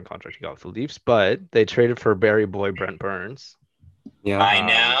basically the same contract he got with the Leafs, but they traded for Barry Boy, Brent Burns. Yeah. I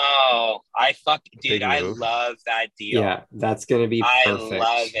know. Dude, big I move. love that deal. Yeah, that's gonna be I perfect.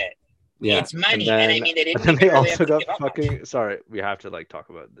 love it. Yeah. It's money. And And, then- I mean, they didn't And then they even really have also to got give up much. fucking. Sorry, we have to like talk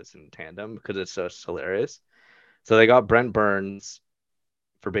about this in tandem because it's just hilarious. So they got Brent Burns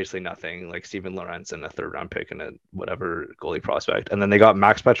for basically nothing, like Steven Lorentz and a 3rd round pick and a whatever goalie prospect, and then they got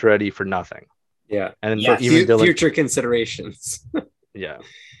Max Pacioretty for nothing. Yeah. And then Yeah. even Dylan, Future considerations. yeah,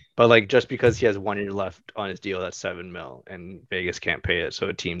 but like just because he has 1 year left on his deal, that's 7 mil, and Vegas can't pay it, so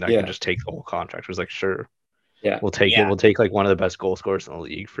a team that Yeah. can just take the whole contract was like, sure, Yeah. we'll take Yeah. it. We'll take like one of the best goal scorers in the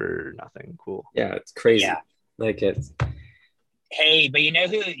league for nothing. Cool. Yeah, it's crazy. Yeah. Like it's Hey, but you know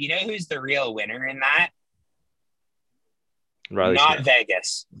who's the real winner in that? Riley Not Smith.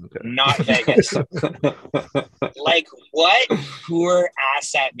 Vegas. Okay. Not Vegas. Like, what poor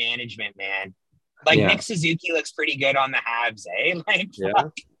asset management, man. Like, Yeah. Nick Suzuki looks pretty good on the Habs, eh? Like, Yeah.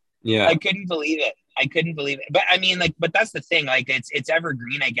 fuck. yeah. I couldn't believe it. But I mean, like, but that's the thing. Like, it's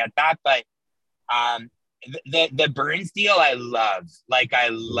evergreen. I get that. But the Burns deal, I love. Like, I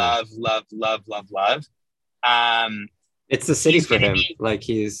love. It's the city He's for gonna him. be- Like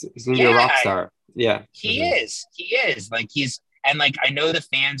he's gonna be a rock Yeah. star. Yeah. He is. Like, and like, I know the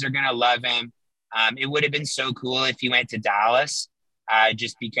fans are gonna love him. It would have been so cool if he went to Dallas,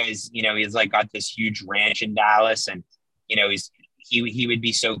 just because, you know, he's like got this huge ranch in Dallas, and, you know, he would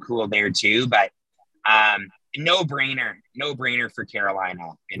be so cool there too. But no brainer for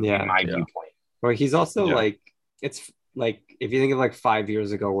Carolina in my Yeah. viewpoint. Well, he's also Yeah. like it's like if you think of like 5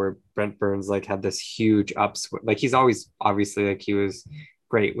 years ago where Brent Burns like had this huge upswing. Like he's always obviously like he was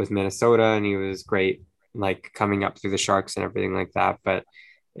great with Minnesota and he was great like coming up through the Sharks and everything like that. But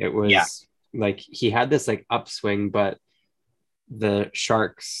it was Yeah. like he had this like upswing, but the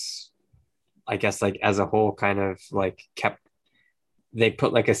Sharks, I guess like as a whole kind of like they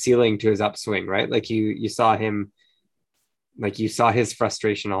put like a ceiling to his upswing, right? Like you saw him, like you saw his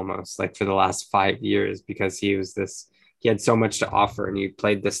frustration almost like for the last 5 years because he had so much to offer and he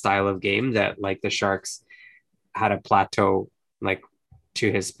played the style of game that like the Sharks had a plateau like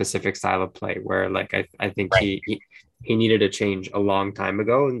to his specific style of play where like I think Right. he needed a change a long time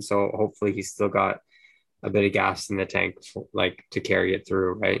ago, and so hopefully he's still got a bit of gas in the tank for, like to carry it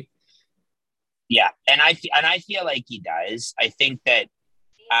through, right? Yeah, and I feel like he does. I think that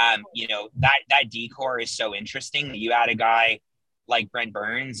you know, that decor is so interesting that you add a guy like Brent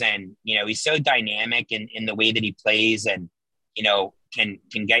Burns, and, you know, he's so dynamic in the way that he plays, and, you know, can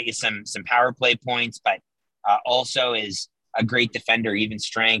get you some power play points, but also is a great defender, even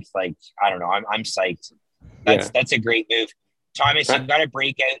strength. Like, I don't know, I'm psyched. That's a great move. Thomas, you got to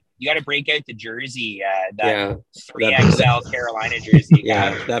break out the jersey, that 3XL Carolina jersey.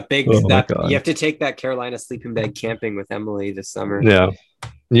 Yeah, that big Oh my that God. you have to take that Carolina sleeping bag camping with Emily this summer. Yeah.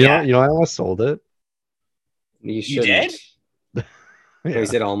 Yeah. You know, I almost sold it. You You shouldn't. did? Oh, he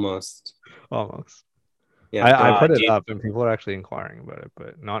said almost. almost. Yeah, I Oh, put it dude. up, and people are actually inquiring about it,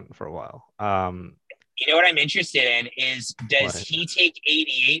 but not for a while. You know what I'm interested in is, does What? he take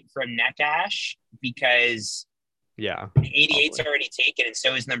 88 from Nekash? Because Yeah. 88's probably. already taken, and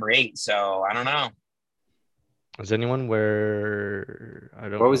so is number 8. So I don't know. Is anyone where I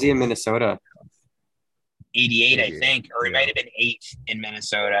don't what was he in know. Minnesota? 88, I 88, think, or it yeah. might have been 8 in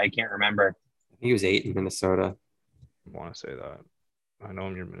Minnesota. I can't remember. He was 8 in Minnesota. I want to say that. I know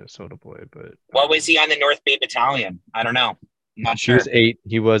I'm your Minnesota boy, but What was he on the North Bay Battalion? I don't know. I'm not he sure. was 8.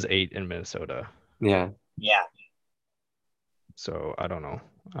 He was 8 in Minnesota. Yeah, Yeah, So I don't know.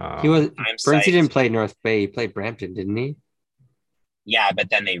 he was. I'm Burnsy psyched. didn't play North Bay. He played Brampton, didn't he? Yeah, but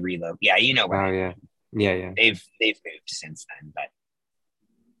then they reload. Yeah, you know what Oh I mean. yeah, yeah, yeah. They've moved since then.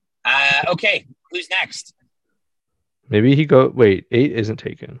 But okay, who's next? Maybe he go. Wait, 8 isn't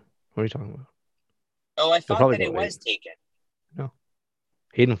taken. What are you talking about? Oh, I thought probably that it go was 8. taken.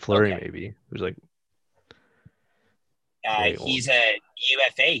 Hayden Fleury, Okay. maybe. Who's like way old. He's a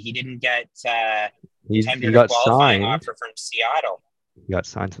UFA. He didn't get He tendered a got qualifying signed. offer from Seattle. He got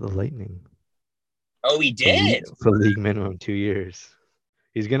signed to the Lightning Oh, he did. for league minimum 2 years.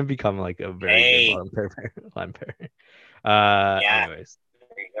 He's gonna become like a very Hey. good line pair. Yeah. Anyways,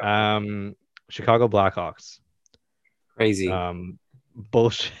 There you go. Chicago Blackhawks. Crazy.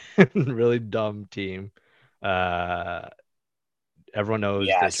 Bullshit, really dumb team. Everyone knows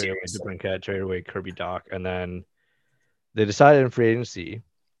Yeah, they traded away seriously. DeBrincat, traded away Kirby Doc, and then they decided in free agency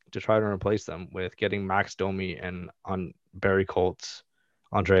to try to replace them with getting Max Domi and on Barry Colts,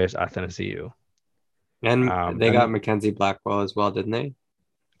 Andreas Athanasiou, And they got and Mackenzie Blackwell as well, didn't they?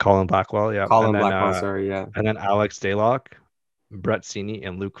 Colin Blackwell, yeah, Colin and then Blackwell, sorry, yeah. and then Alex Daylock, Brett Sini,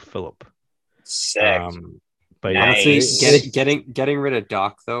 and Luke Phillip. Sick. But Honestly, Nice. getting rid of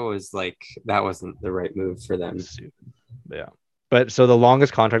Doc though is like that wasn't the right move for them. Yeah. But so the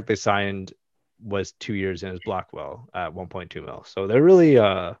longest contract they signed was 2 years in as Blackwell at 1.2 mil. So they're really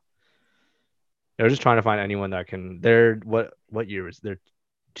they're just trying to find anyone that can. They're what year is they're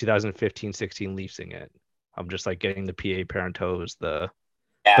 2015-16 Leafsing it. I'm just like getting the PA Parentos, Yeah,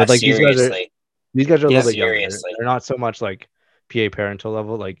 but like seriously. these guys are a Yeah, little bit younger. seriously. They're not so much like PA Parental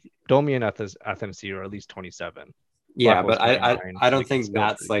level. Like Domi and Athanasiou are at least 27. Yeah, Blackwell's but I 29. don't Like, think still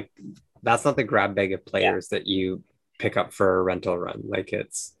that's pretty- like that's not the grab bag of players that you pick up for a rental run. Like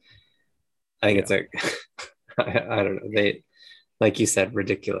I think it's like I don't know. They like you said,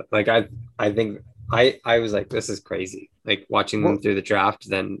 ridiculous. Like I think I was like, this is crazy. Like watching them through the draft,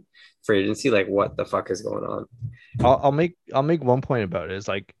 then free agency, like what the fuck is going on? I'll make one point about it. Is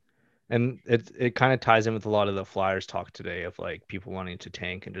like, and it kind of ties in with a lot of the Flyers talk today of like people wanting to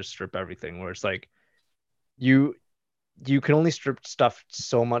tank and just strip everything. Where it's like you can only strip stuff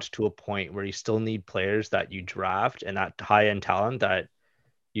so much to a point where you still need players that you draft and that high end talent that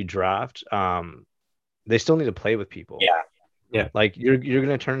you draft. They still need to play with people. Yeah. Like you're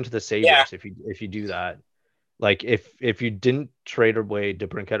gonna turn into the Sabres if you do that. Like if you didn't trade away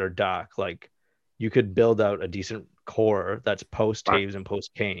DeBrincat or Doc, like you could build out a decent core that's post Taves and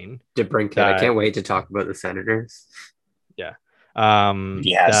post Kane. DeBrincat. I can't wait to talk about the Senators. Yeah.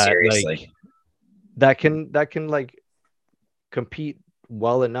 Seriously. Like, that can like compete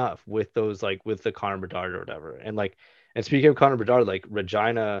well enough with those like with the Connor Bedard or whatever. And speaking of Connor Bedard, like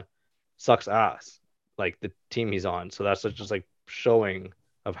Regina sucks ass, like the team he's on. So that's just like showing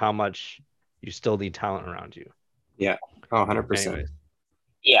of how much you still need talent around you. Yeah. Oh, 100%. Anyways.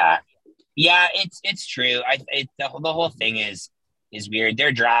 Yeah, it's true. The whole thing is weird.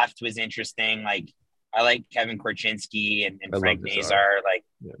 Their draft was interesting. Like I like Kevin Korchinski and Frank Nazar. Like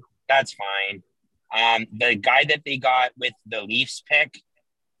that's fine. The guy that they got with the Leafs pick,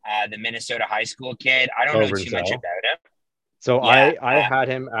 the Minnesota high school kid, I don't know too much about him. So I had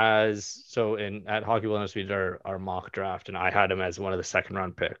him as at Hockey Wellness we did our mock draft, and I had him as one of the second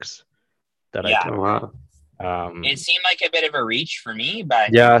round picks that I took. Oh, wow. It seemed like a bit of a reach for me,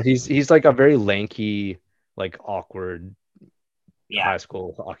 but yeah, he's like a very lanky, like awkward high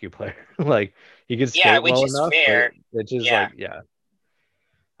school hockey player. Like he can skate which well is enough. fair. It's just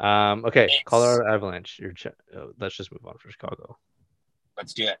okay, Colorado Avalanche. Let's just move on for Chicago.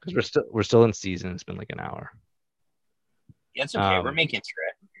 Let's do it because we're still in season. It's been like an hour. Yeah, it's okay. We're making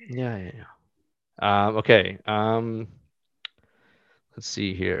through Yeah. it. Okay. Let's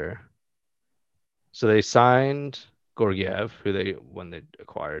see here. So they signed Gorgiev, when they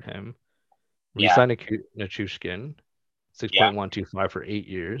acquired him. Re-signed Nichushkin, 6.125 for 8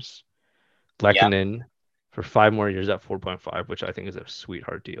 years. Lehkonen for 5 more years at 4.5, which I think is a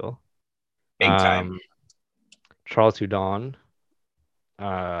sweetheart deal. Big time. Charles Hudon,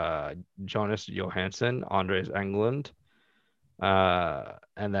 Jonas Johansson, Andres Englund,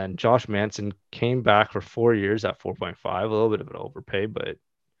 And then Josh Manson came back for 4 years at 4.5, a little bit of an overpay, but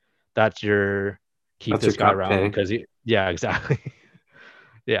that's your keep That's this your guy cup around pay. because yeah, exactly.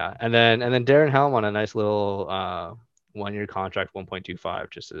 Yeah. And then Darren Helm on a nice little 1-year contract, 1.25,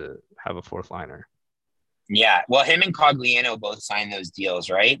 just to have a fourth liner. Yeah. Well, him and Cogliano both signed those deals,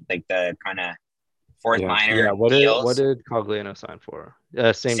 right? Like the kind of fourth Yeah. liner Yeah, what deals. did Cogliano sign for?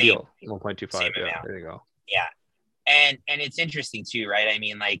 Same deal, 1.25. Same Yeah, amount. there you go. Yeah. And it's interesting too, right? I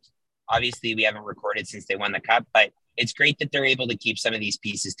mean, like obviously we haven't recorded since they won the cup, but it's great that they're able to keep some of these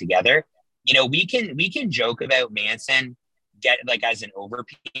pieces together. You know, we can joke about Manson get like as an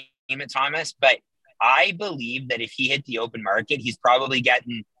overpayment, Thomas, but I believe that if he hit the open market, he's probably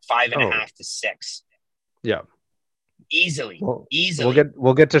getting 5.5 to 6. Yeah. Easily.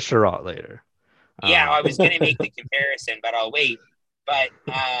 We'll get to Sherratt later. Yeah, I was going to make the comparison, but I'll wait. But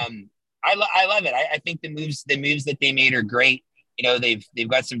I love it. I think the moves that they made are great. You know, they've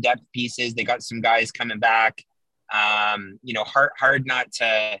got some depth pieces. They got some guys coming back. You know, hard not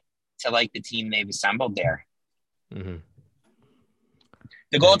to like the team they've assembled there. Mm-hmm.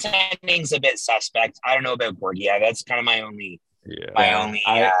 The goaltending's a bit suspect. I don't know about Gorgia. That's kind of my only.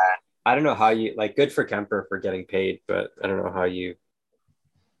 I don't know how you like. Good for Kemper for getting paid, but I don't know how you.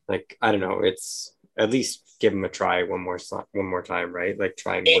 Like, I don't know. It's at least give him a try one more time, right? Like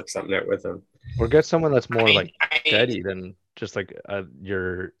try and work something out with him. Or get someone that's more steady than just like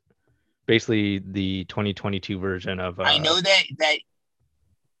your basically the 2022 version of. I know that.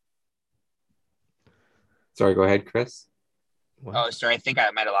 Sorry, go ahead, Chris. What? Oh, sorry. I think I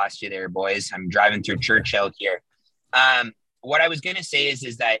might have lost you there, boys. I'm driving through Churchill here. What I was going to say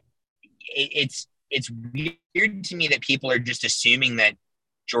is that it's weird to me that people are just assuming that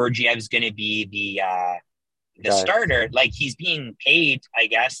Georgiev's going to be the starter. Like he's being paid, I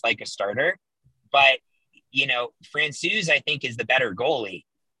guess, like a starter. But, you know, Francouz, I think, is the better goalie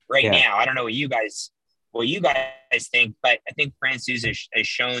now. I don't know what you guys think, but I think Francouz has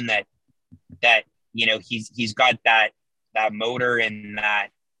shown that, you know, he's got that motor and that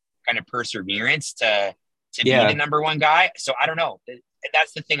kind of perseverance to be the number one guy. So I don't know.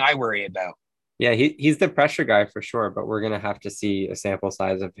 That's the thing I worry about. Yeah, he's the pressure guy for sure, but we're going to have to see a sample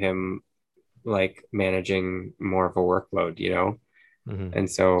size of him like managing more of a workload, you know? Mm-hmm. And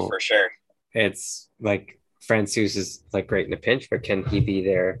so for sure, it's like Francouz is like great in a pinch, but can he be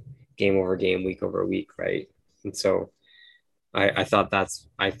there game over game, week over week, right? And so I thought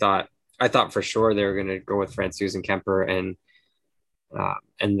for sure they were going to go with Francouz and Kemper, and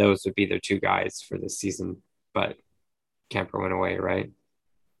those would be their two guys for this season. But Kemper went away, right?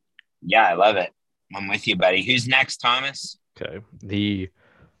 Yeah, I love it. I'm with you, buddy. Who's next, Thomas? Okay. The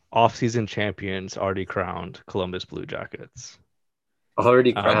off-season champions already crowned Columbus Blue Jackets.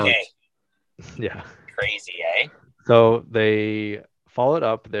 Already crowned. Okay. Yeah. Crazy, eh? So they followed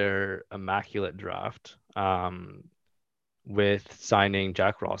up their immaculate draft with signing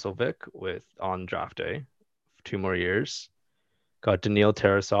Jack Roslovic on draft day, 2 more years. Got Daniil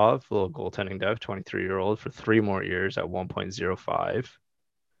Tarasov, a little goaltending depth, 23-year-old, for 3 more years at 1.05.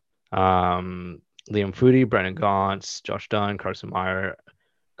 Liam Foudy, Brendan Gaunce, Josh Dunn, Carson Meyer.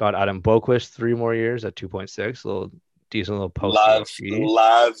 Got Adam Boquist 3 more years at 2.6. A little decent little post.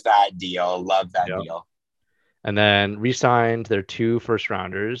 Love that deal. Deal. And then re-signed their 2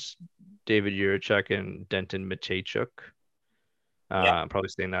 first-rounders, David Juracek and Denton Mateychuk. I'm probably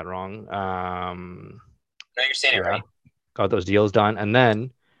saying that wrong. No, you're saying it right. Got those deals done. And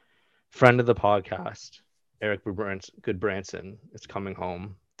then friend of the podcast, Eric Goodbranson, is coming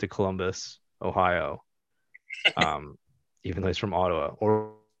home to Columbus, Ohio, even though he's from Ottawa.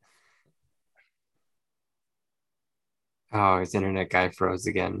 Oh, his internet guy froze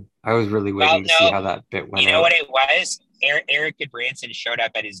again. I was really waiting to see how that bit went. You know what it was? Eric Goodbranson showed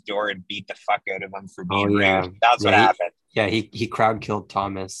up at his door and beat the fuck out of him for being rude. That's what happened. He crowd killed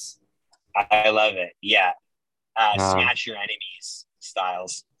Thomas. I love it. Yeah. Smash your enemies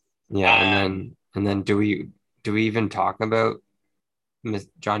styles. Yeah, and then do we even talk about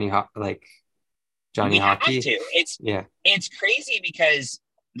Johnny Hockey? Have to. It's crazy because,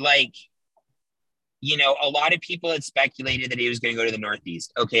 like, you know, a lot of people had speculated that he was going to go to the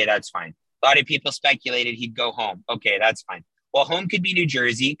Northeast. Okay, that's fine. A lot of people speculated he'd go home. Okay, that's fine. Well, home could be New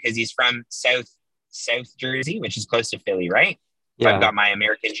Jersey because he's from South Jersey, which is close to Philly, right? Yeah. I've got my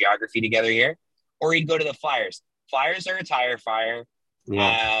American geography together here. Or he'd go to the Flyers. Flyers are a tire fire.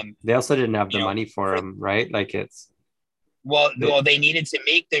 Yeah. They also didn't have the money for him, right? Like it's. Well, they needed to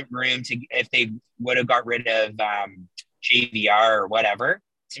make the room if they would have got rid of JVR or whatever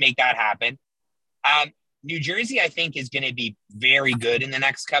to make that happen. New Jersey, I think, is going to be very good in the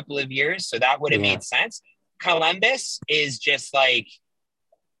next couple of years. So that would have made sense. Columbus is just like,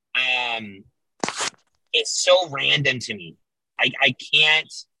 it's so random to me. I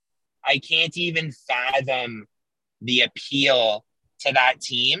can't even fathom the appeal to that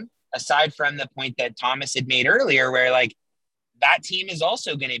team, aside from the point that Thomas had made earlier, where like that team is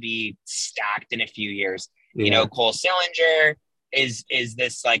also going to be stacked in a few years. Yeah. You know, Cole Sillinger is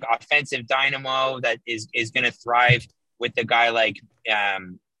this like offensive dynamo that is going to thrive with a guy like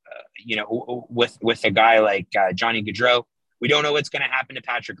with a guy like Johnny Gaudreau. We don't know what's going to happen to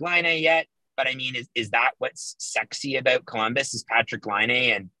Patrick Laine yet, but I mean, is that what's sexy about Columbus? Is Patrick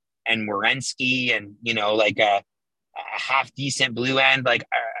Laine and Werenski and like a half decent blue end, like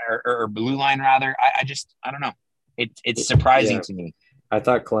or blue line rather? I don't know. It's surprising to me. I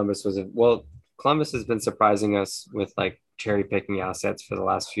thought Columbus Columbus has been surprising us with like cherry picking assets for the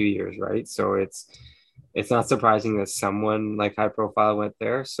last few years, right? So it's not surprising that someone like high profile went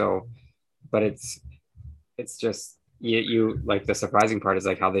there. So, but it's just you like the surprising part is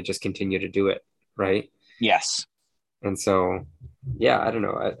like how they just continue to do it, right? Yes. And so, yeah, I don't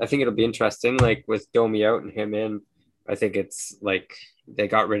know. I think it'll be interesting. Like with Domi out and him in, I think it's like they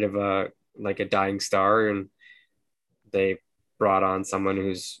got rid of a dying star and they brought on someone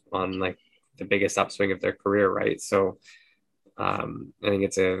who's on like the biggest upswing of their career, right? So I think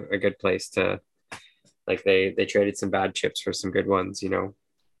it's a good place to like they traded some bad chips for some good ones, Now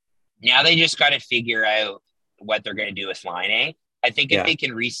they just got to figure out what they're going to do with Laine. I think if they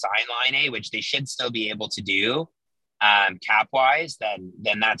can re-sign Laine, which they should still be able to do, cap-wise,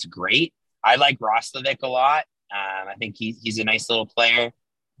 then that's great. I like Roslovic a lot. I think he's a nice little player.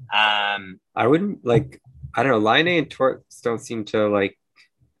 I wouldn't like. I don't know. Laine and Torts don't seem to like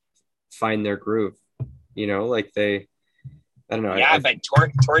find their groove. Like they. I don't know. Yeah, but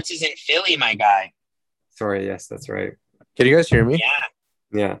Torts is in Philly, my guy. Sorry. Yes, that's right. Can you guys hear me?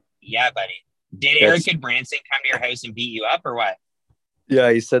 Yeah. Yeah, buddy. Did Eric Branson come to your house and beat you up or what?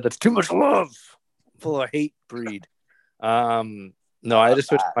 Yeah, he said that's too much love, full of hate breed. No, I just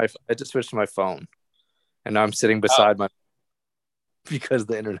switched to my phone, and now I'm sitting beside my because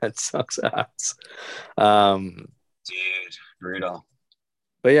the internet sucks ass. Dude, brutal.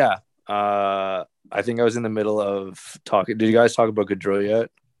 But yeah, I think I was in the middle of talking. Did you guys talk about Gaudreau yet?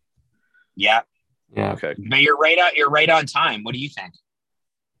 Yeah. Yeah. Okay. But you're right on time. What do you think?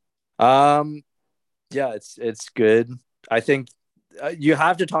 Yeah, it's good. I think you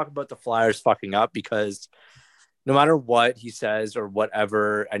have to talk about the Flyers fucking up because no matter what he says or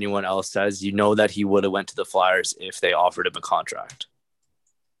whatever anyone else says, that he would have went to the Flyers if they offered him a contract.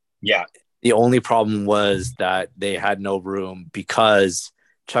 Yeah. The only problem was that they had no room because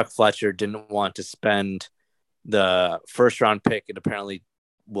Chuck Fletcher didn't want to spend the first round pick it apparently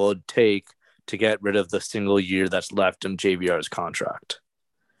would take to get rid of the single year that's left in JVR's contract.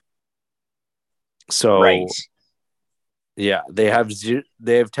 So, right. Yeah, they have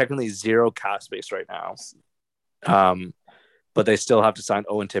technically zero cap space right now. But they still have to sign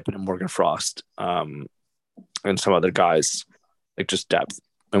Owen Tippett and Morgan Frost, and some other guys, like just depth,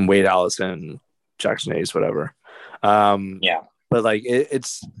 and Wade Allison, Jackson Hayes, whatever. Yeah. But like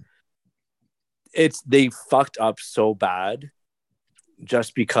it's they fucked up so bad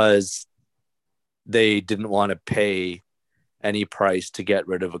just because they didn't want to pay any price to get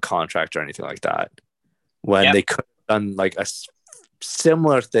rid of a contract or anything like that. When they could have done like a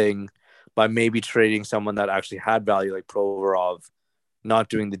similar thing by maybe trading someone that actually had value, like Provorov, not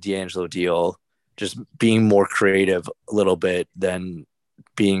doing the D'Angelo deal, just being more creative a little bit than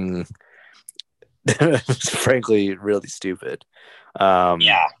being, frankly, really stupid.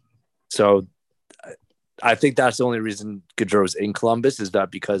 So I think that's the only reason Gaudreau's in Columbus is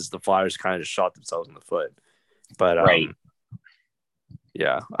that because the Flyers kind of just shot themselves in the foot. But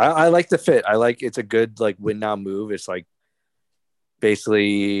yeah, I like the fit. I like it's a good like win now move. It's like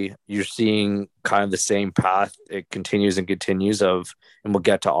basically you're seeing kind of the same path. It continues and we'll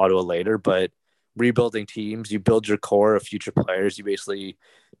get to Ottawa later, but rebuilding teams, you build your core of future players. You basically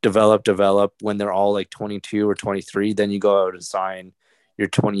develop when they're all like 22 or 23. Then you go out and sign your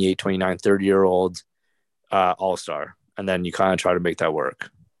 28, 29, 30-year-old all-star. And then you kind of try to make that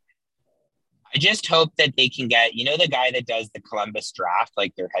work. I just hope that they can get, the guy that does the Columbus draft,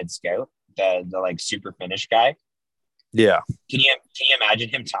 like their head scout, the like super Finnish guy. Yeah. Can you imagine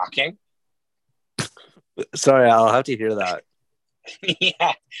him talking? Sorry, I'll have to hear that.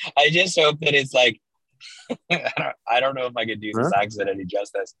 Yeah. I just hope that it's like, I don't know if I could do this accent any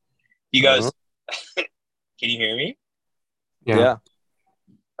justice. He goes, can you hear me? Yeah.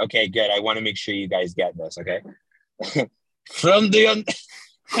 Okay, good. I want to make sure you guys get this, okay? From the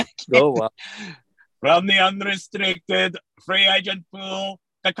unrestricted free agent pool,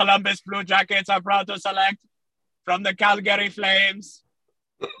 the Columbus Blue Jackets are proud to select from the Calgary Flames,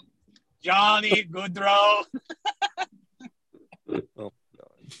 Johnny Gaudreau. Oh,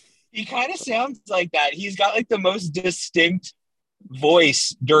 He kind of sounds like that. He's got like the most distinct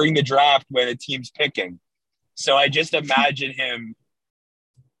voice during the draft when a team's picking. So I just imagine him,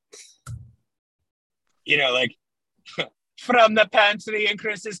 like from the pantry in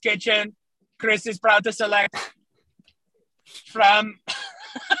Chris's kitchen. Chris is proud to select from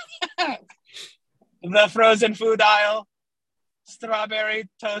the frozen food aisle, strawberry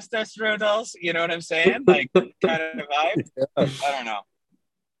toaster strudels. You know what I'm saying? Like kind of vibe. I don't know.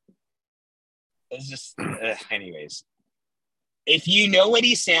 It's just, anyways. If you know what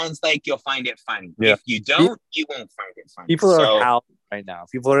he sounds like, you'll find it funny. Yeah. If you don't, you won't find it funny. People are howling right now.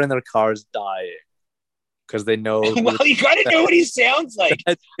 People are in their cars dying because they know. Well, you got to know what he sounds like.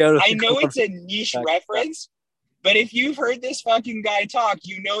 I know it's a niche reference, but if you've heard this fucking guy talk,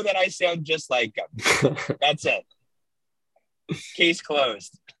 you know that I sound just like him. That's it. Case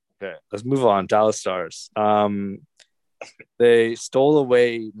closed. Okay, let's move on. Dallas Stars. They stole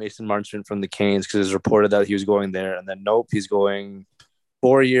away Mason Marchment from the Canes because it was reported that he was going there, and then nope, he's going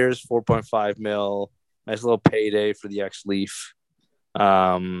 4 years, 4.5 mil. Nice little payday for the ex-Leaf.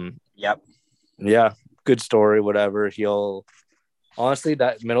 Yep. Yeah, good story. Whatever. He'll honestly,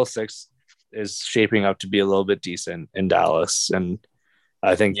 that middle six is shaping up to be a little bit decent in Dallas, and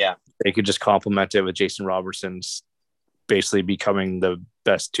I think they could just complement it with Jason Robertson's basically becoming the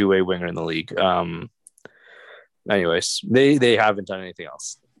best two-way winger in the league. Anyways, they haven't done anything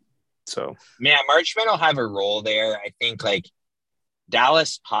else. So yeah, Marchment will have a role there. I think like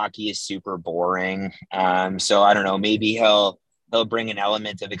Dallas hockey is super boring. So I don't know, maybe he'll bring an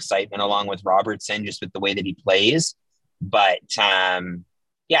element of excitement along with Robertson just with the way that he plays. But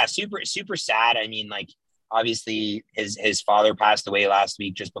yeah, super sad. I mean, like obviously his father passed away last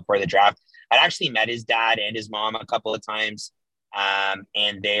week just before the draft. I'd actually met his dad and his mom a couple of times.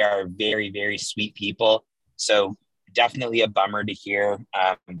 And they are very, very sweet people. So definitely a bummer to hear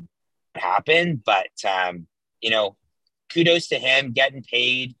happen, but kudos to him getting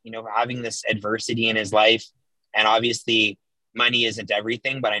paid, having this adversity in his life. And obviously money isn't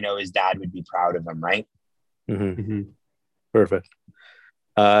everything, but I know his dad would be proud of him, right? Mm-hmm. Mm-hmm. Perfect.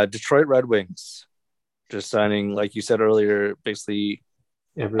 Detroit Red Wings just signing, like you said earlier, basically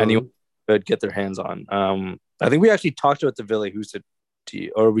anyone could get their hands on. I think we actually talked about the Ville Husso to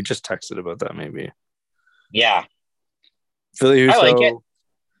you, or we just texted about that maybe. Yeah. Ville Husso, I like it.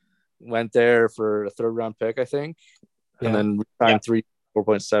 Went there for a 3rd round pick, I think. Yeah. And then signed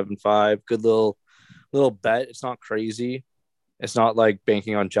 4.75. Good little bet. It's not crazy. It's not like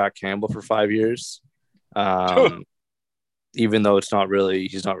banking on Jack Campbell for 5 years. Even though he's not really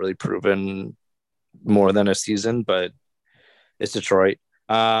proven more than a season, but it's Detroit.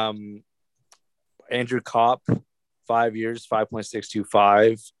 Andrew Kopp, 5 years,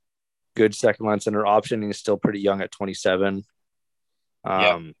 5.625. Good second line center option. He's still pretty young at 27.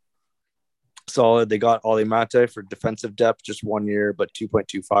 Solid. They got Olli Mate for defensive depth, just 1 year, but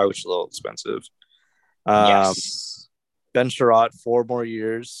 2.25, which is a little expensive. Yes. Ben Sherratt, 4 more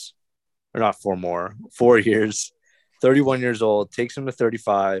years, or not 4 more, 4 years, 31 years old, takes him to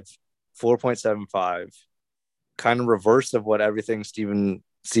 35, 4.75. Kind of reverse of what everything Steven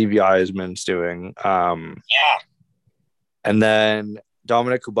Yzerman's doing. And then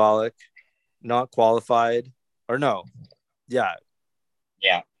Dominic Kubalik, not qualified, or no. Yeah.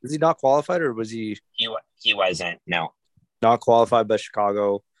 Was he not qualified, or was he? He wasn't, no. Not qualified by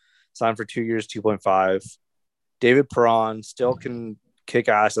Chicago. Signed for 2 years, 2.5. David Perron still can kick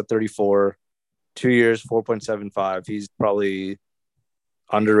ass at 34. 2 years, 4.75. He's probably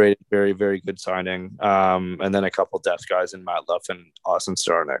underrated, very, very good signing. And then a couple depth guys in Matt Luff and Austin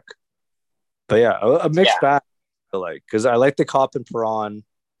Starnick. But yeah, a mixed bag. Because I like the Kopp and Perron.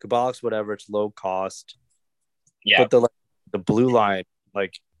 Kubalik's whatever, it's low cost. Yeah. But the blue line, I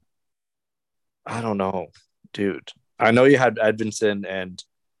don't know, dude. I know you had Edvinsson and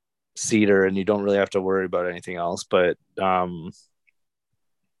Cedar, and you don't really have to worry about anything else. But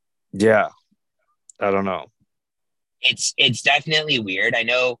yeah, I don't know. It's definitely weird. I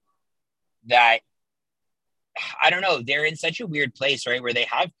know that, I don't know, they're in such a weird place, right, where they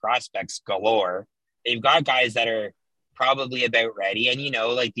have prospects galore. They've got guys that are probably about ready. And,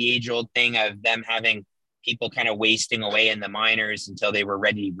 like the age-old thing of them having people kind of wasting away in the minors until they were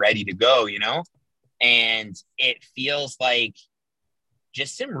ready to go, And it feels like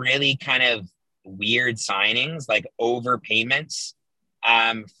just some really kind of weird signings, like overpayments,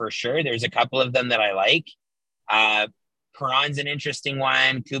 for sure. There's a couple of them that I like. Perron's an interesting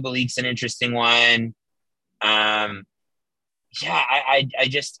one. Kubalik's an interesting one. I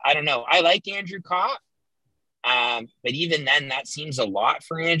don't know. I like Andrew Kopp. But even then, that seems a lot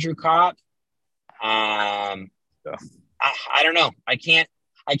for Andrew Kopp. I don't know. I can't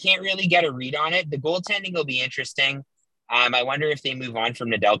really get a read on it. The goaltending will be interesting. I wonder if they move on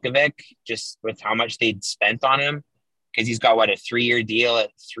from Nedeljkovic just with how much they'd spent on him, because he's got a 3-year deal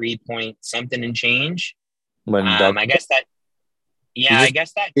at 3 point something and change. I guess that. Yeah, I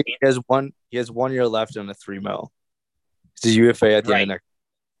guess that he has 1 year left on a $3 million. It's a UFA at the end of next.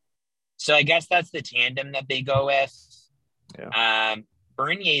 So I guess that's the tandem that they go with. Yeah.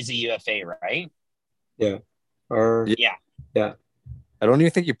 Bernier's a UFA, right? Yeah. Yeah. I don't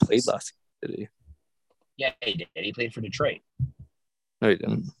even think he played last year, did he? Yeah, he did. He played for Detroit. No, he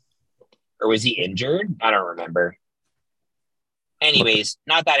didn't. Or was he injured? I don't remember. Anyways,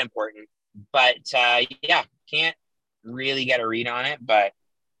 not that important. But yeah, can't really get a read on it. But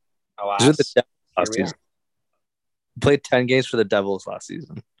alas, The Devils last here we season. Played 10 games for the Devils last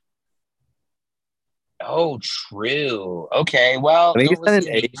season. Oh, true. Okay, well, I think he don't signed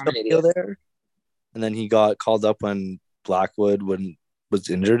listen an to me, I'm an AHL deal idiot. there, and then he got called up when Blackwood was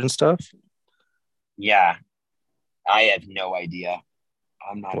injured and stuff. Yeah, I have no idea.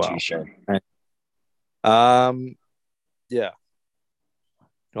 I'm not too sure. Yeah.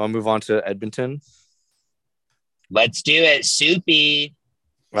 Do I move on to Edmonton? Let's do it. Soupy.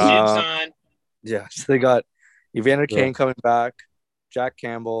 Soup's on. Yeah, so they got Evander Kane coming back, Jack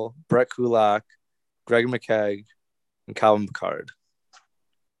Campbell, Brett Kulak, Greg McKegg, and Calvin Pickard.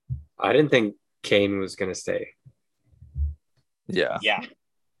 I didn't think Kane was going to stay. Yeah.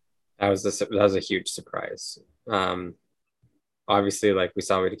 That was a huge surprise. Obviously, like we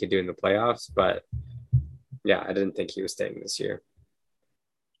saw what he could do in the playoffs, but yeah, I didn't think he was staying this year.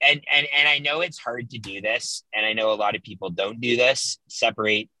 And I know it's hard to do this, and I know a lot of people don't do this,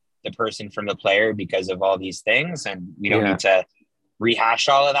 separate the person from the player because of all these things, and we don't need to rehash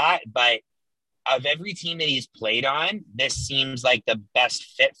all of that. But of every team that he's played on, this seems like the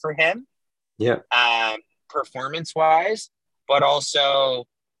best fit for him. Yeah. Performance-wise, but also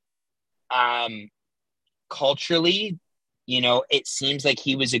culturally, it seems like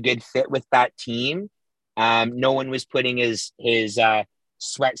he was a good fit with that team. No one was putting his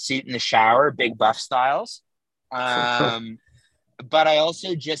sweatsuit in the shower, Big Buff styles. But I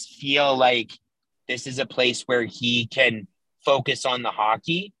also just feel like this is a place where he can focus on the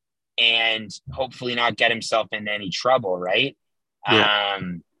hockey and hopefully not get himself in any trouble, right? Yeah.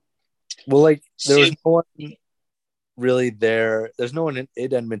 Well, like there was no one really there. There's no one in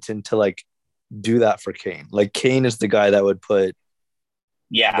Edmonton to do that for Kane. Like Kane is the guy that would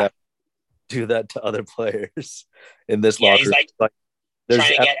do that to other players in this locker. He's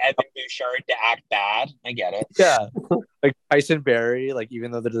trying to get Evan Bouchard to act bad. I get it. Yeah. Like Tyson Barrie,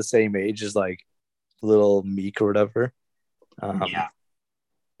 even though they're the same age, is a little meek or whatever. Yeah.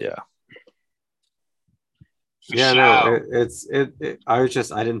 Sure. No, I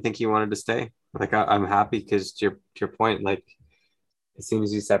didn't think he wanted to stay. I'm happy because to your point, as soon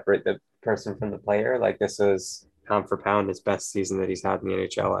as you separate the person from the player, this was pound for pound his best season that he's had in the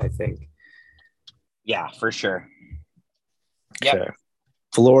NHL, I think. Yeah, for sure. Yep. Okay.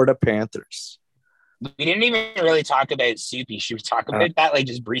 Florida Panthers. We didn't even really talk about Soupy. Should we talk about that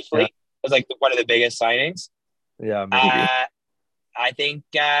just briefly? Yeah. It was one of the biggest signings. Yeah, maybe. I think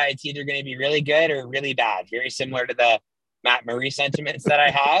it's either going to be really good or really bad. Very similar to the Matt Murray sentiments that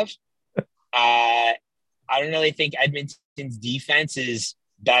I have. I don't really think Edmonton's defense is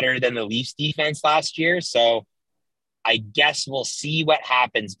better than the Leafs defense last year. So I guess we'll see what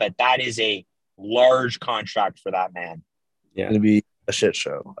happens, but that is a large contract for that man. Yeah. It's going to be a shit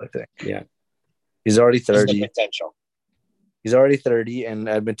show, I think. Yeah. He's already 30. There's the potential. He's already 30, and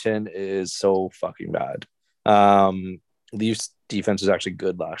Edmonton is so fucking bad. Leafs defense was actually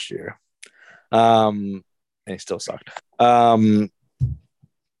good last year. And he still sucked. Okay,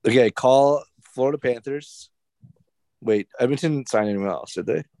 call Florida Panthers. Wait, Edmonton didn't sign anyone else, did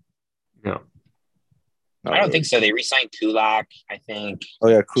they? No. I don't think so. They re-signed Kulak, I think. Oh,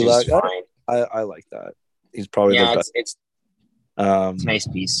 yeah, Kulak. Fine. I like that. He's probably the best. It's a nice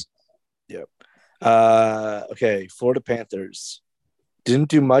piece. Yep. Okay, Florida Panthers. Didn't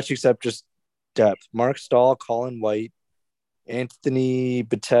do much except just depth. Mark Stahl, Colin White, Anthony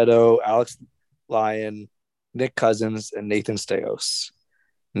Bitetto, Alex Lyon, Nick Cousins, and Nathan Staios.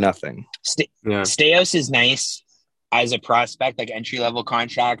 Nothing. Staios is nice as a prospect, entry-level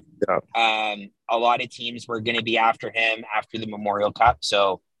contract. Yeah. A lot of teams were going to be after him after the Memorial Cup,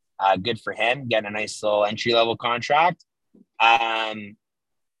 so good for him, getting a nice little entry-level contract. But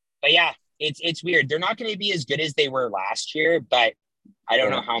yeah, it's weird. They're not going to be as good as they were last year, but I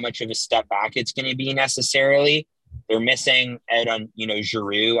don't know how much of a step back it's going to be necessarily. They're missing out on,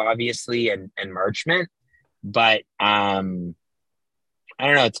 Giroux, obviously, and Marchment. But I don't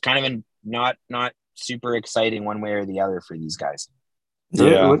know. It's kind of not super exciting one way or the other for these guys. It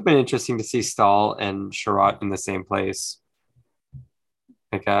would have been interesting to see Stahl and Sherratt in the same place.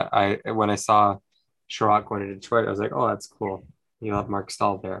 Like I when I saw Sherratt going to Detroit, I was like, oh, that's cool. You'll have Mark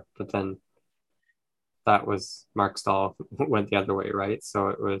Stahl there. But then that was Mark Stahl went the other way, right? So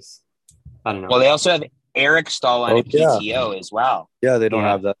it was, I don't know. Well, they also have Eric Stahl on a PTO as well. Yeah, they don't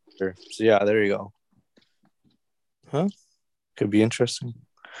have that either. So yeah, there you go. Huh? Could be interesting.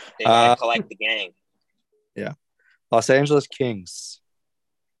 They gotta collect the gang. Yeah. Los Angeles Kings.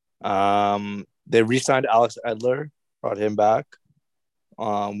 They re-signed Alex Edler, brought him back.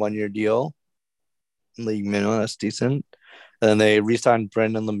 1-year deal. League minimum, that's decent. And then they re-signed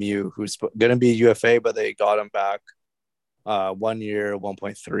Brendan Lemieux, who's going to be UFA, but they got him back. 1 year,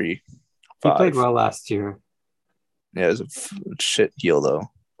 1.3. He played well last year. Yeah, it was a shit deal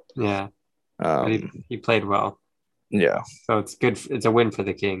though. Yeah, he played well. Yeah, so it's good. It's a win for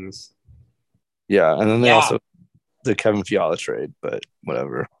the Kings. Yeah, and then they also the Kevin Fiala trade, but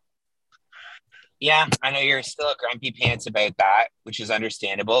whatever. Yeah, I know you're still a grumpy pants about that, which is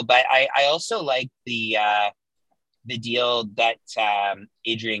understandable. But I also like the deal that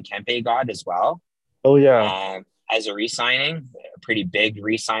Adrian Kempe got as well. Oh yeah, as a re-signing, a pretty big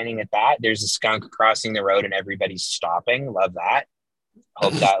re-signing at that. There's a skunk crossing the road and everybody's stopping. Love that.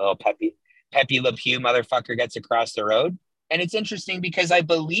 Hope that little Pepe Le Pew motherfucker gets across the road. And it's interesting because I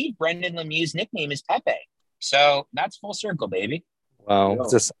believe Brendan Lemieux's nickname is Pepe. So that's full circle, baby. Wow.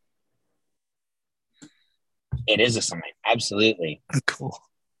 It is a sign. Absolutely. Cool.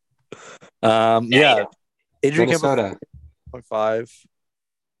 Yeah. Adrian Minnesota. 0.5.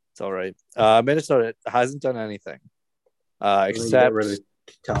 It's all right. Minnesota hasn't done anything. Except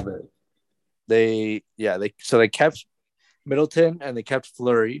Talbot. They kept Middleton and they kept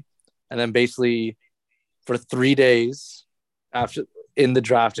Fleury. And then basically for 3 days after in the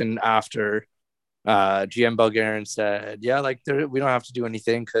draft and after GM Bulgarian said, we don't have to do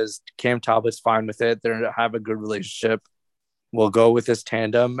anything because Cam Talbot's fine with it. They have a good relationship. We'll go with this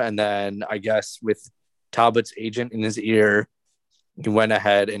tandem. And then I guess with Talbot's agent in his ear, he went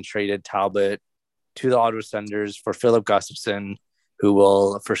ahead and traded Talbot to the Ottawa Senators for Philip Gustafson, who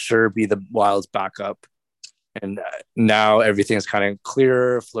will for sure be the Wild's backup. And now everything's kind of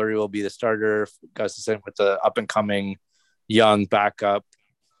clearer. Fleury will be the starter. Gustafson with the up-and-coming young backup.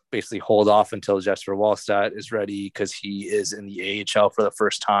 Basically hold off until Jesper Wallstedt is ready because he is in the AHL for the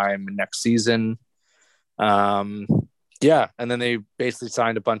first time next season. And then they basically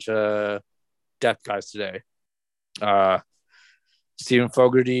signed a bunch of depth guys today. Stephen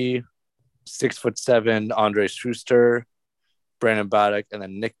Fogarty, 6'7", Andre Schuster, Brandon Baddock, and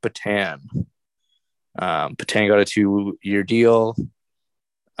then Nick Patan. Patan got a 2-year deal.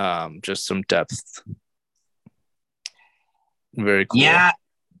 Just some depth. Very cool. Yeah,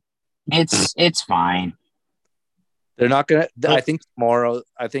 it's fine. They're not gonna. I think tomorrow.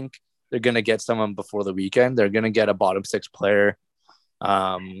 I think they're gonna get someone before the weekend. They're gonna get a bottom 6 player.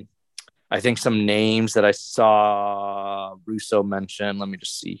 I think some names that I saw Russo mention. Let me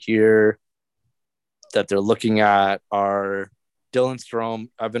just see here. That they're looking at are Dylan Strome,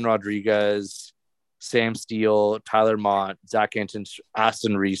 Evan Rodriguez, Sam Steele, Tyler Mott, Zach Anton,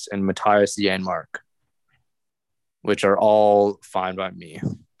 Aston Reese, and Matthias Janmark, which are all fine by me.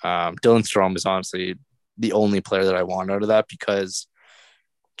 Dylan Strome is honestly the only player that I want out of that because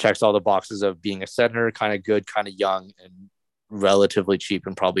checks all the boxes of being a center, kind of good, kind of young, and relatively cheap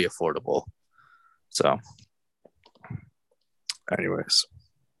and probably affordable. So, anyways.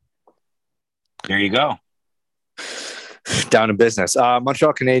 There you go. Down to business.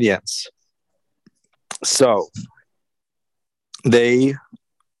 Montreal Canadiens. So, they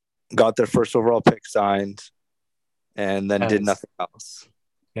got their first overall pick signed and then did nothing else.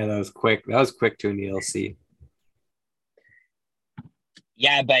 Yeah, that was quick. That was quick to an ELC.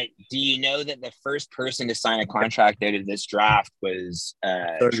 Yeah, but do you know that the first person to sign a contract out of this draft was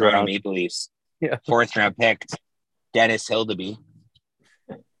Toronto Maple Leafs? Yeah. 4th round pick, Dennis Hildeby.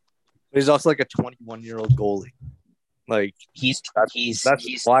 He's also like a 21-year-old goalie. Like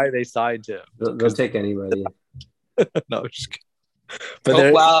that's why they signed him. They'll take anybody. No, just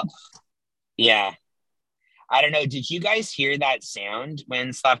kidding. But yeah. I don't know. Did you guys hear that sound when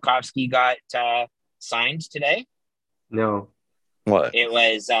Slafkovsky got signed today? No. What? It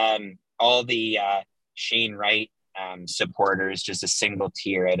was all the Shane Wright supporters, just a single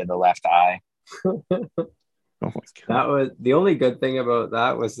tear out of the left eye. Oh my God. That was the only good thing about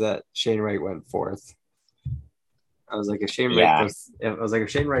that was that Shane Wright went 4th. I was like, if Shane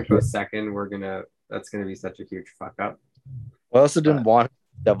Wright goes second, that's gonna be such a huge fuck up. I also didn't want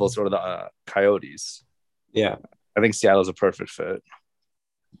Devils or the Coyotes. Yeah. I think Seattle's a perfect fit.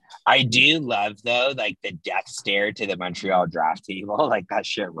 I do love though, like the death stare to the Montreal draft table. Like that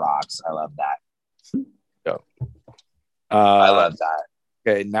shit rocks. I love that. I love that.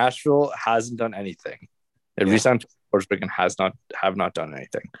 Okay, Nashville hasn't done anything. It Yeah. resigned Forsberg and have not done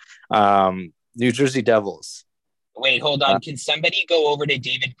anything. New Jersey Devils. Wait, hold on. Can somebody go over to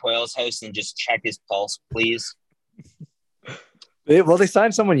David Poyle's house and just check his pulse, please? They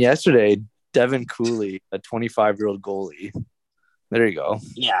signed someone yesterday, Devin Cooley, a 25-year-old goalie. There you go.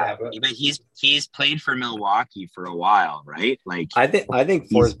 Yeah, but he's played for Milwaukee for a while, right? Like I think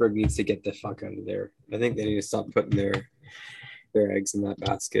Forsberg needs to get the fuck out of there. I think they need to stop putting their eggs in that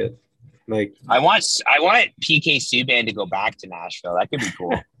basket. Like I want PK Subban to go back to Nashville. That could be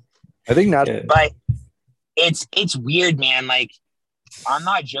cool. I think Nashville. yeah. But it's weird, man. Like I'm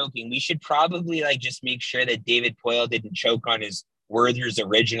not joking. We should probably like just make sure that David Poyle didn't choke on his Werther's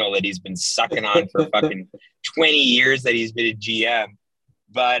original that he's been sucking on for fucking 20 years that he's been a GM.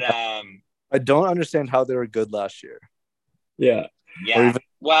 But I don't understand how they were good last year. Yeah. yeah.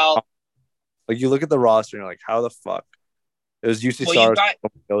 Well, Like you look at the roster and you're like, how the fuck? It was UC Stars,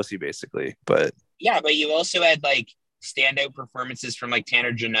 Josie basically, but yeah, but you also had like standout performances from like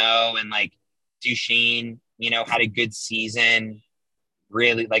Tanner Jeannot and like Duchesne, had a good season.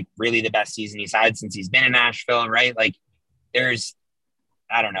 Really the best season he's had since he's been in Nashville, right? Like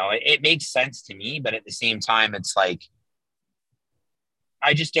I don't know. It makes sense to me, but at the same time, it's like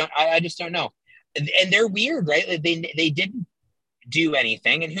I just don't know. And they're weird, right? Like they didn't do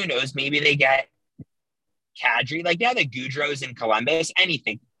anything, and who knows? Maybe they get Kadri. Like now that Goudreau's in Columbus,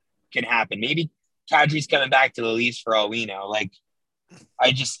 anything can happen. Maybe Kadri's coming back to the Leafs for all we know. Like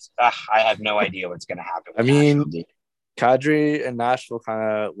I have no idea what's going to happen. I mean, Kadri and Nashville kind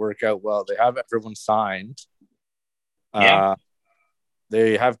of work out well. They have everyone signed. Yeah.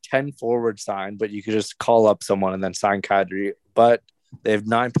 They have 10 forwards signed, but you could just call up someone and then sign Kadri. But they have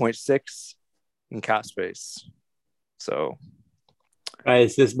 9.6 in cap space. So,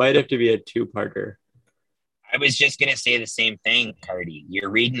 guys, this might have to be a two-parter. I was just gonna say the same thing, Cardi. You're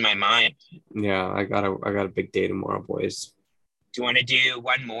reading my mind. Yeah, I got a big day tomorrow, boys. Do you want to do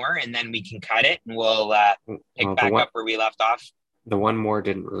one more and then we can cut it and we'll pick back up where we left off? The one more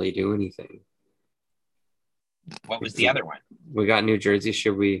didn't really do anything. What was the other one? We got New Jersey.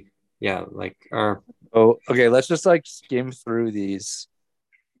 Should we? Yeah, Oh, okay. Let's just like skim through these.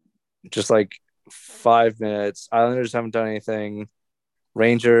 Just like 5 minutes. Islanders haven't done anything.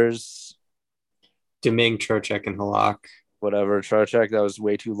 Rangers. Domingue, Trocheck, and Halak. Whatever. Trocheck, that was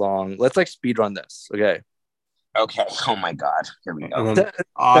way too long. Let's like speed run this. Okay. Okay. Oh my God. Here we go. And then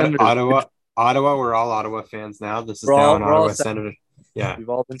Ottawa. We're all Ottawa fans now. This is now an Ottawa Senator. Yeah. We've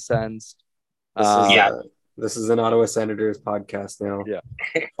all been sensed. This is an Ottawa Senators podcast now. Yeah.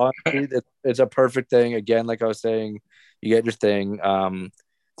 Honestly, it's a perfect thing. Again, like I was saying, you get your thing.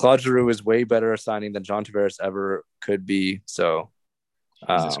 Claude Giroux is way better a signing than John Tavares ever could be. So,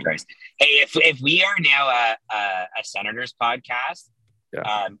 Jesus Christ. Hey, if we are now a Senators podcast,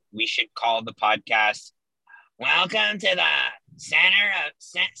 we should call the podcast "Welcome to the Center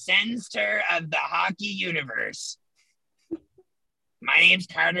of the Hockey Universe." My name's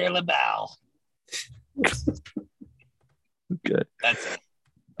Carter LaBelle. Good. That's it.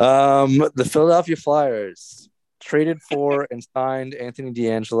 The Philadelphia Flyers traded for and signed Anthony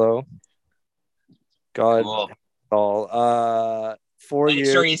DeAngelo. God, Cool. all 4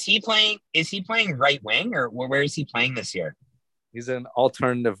 years. Sorry, is he playing right wing or where is he playing this year? He's an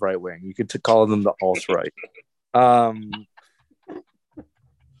alternative right wing. You could call them the alt right.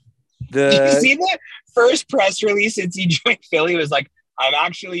 Did you see the first press release since he joined Philly was like, I'm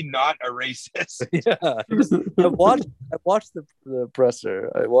actually not a racist. Yeah, I watched the presser.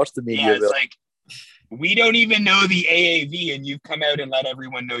 I watched the media. Yeah, it's like we don't even know the AAV, and you've come out and let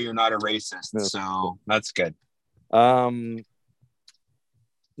everyone know you're not a racist. No. So that's good.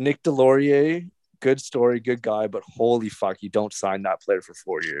 Nick Delorier, good story, good guy, but holy fuck, you don't sign that player for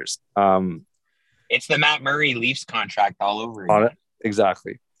 4 years. It's the Matt Murray Leafs contract all over On again. it,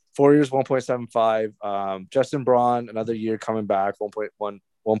 exactly. 4 years, 1.75. Justin Braun, another year coming back,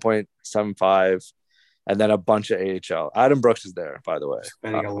 1.75, and then a bunch of AHL. Adam Brooks is there, by the way.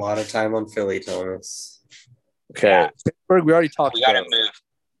 Spending a lot of time on Philly, Thomas. Okay, Yeah. Pittsburgh, we already talked We got to about. move.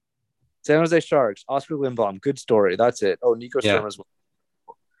 San Jose Sharks, Oscar Lindblom, good story. That's it. Oh, Nico Yeah. Sturm as well.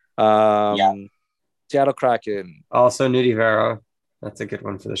 Seattle Kraken. Also, Nudie Vero. That's a good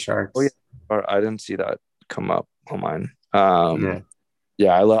one for the Sharks. Oh, yeah. Or I didn't see that come up on mine. Yeah.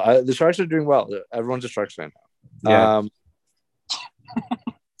 Yeah, I love the Sharks are doing well. Everyone's a Sharks fan now. Yeah.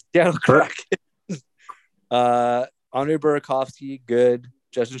 Seattle Kraken. Andre Burakovsky, good.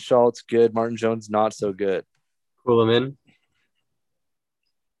 Justin Schultz, good. Martin Jones, not so good. Coolman.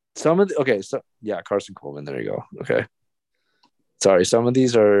 Carson Coleman. There you go. Okay. Sorry, some of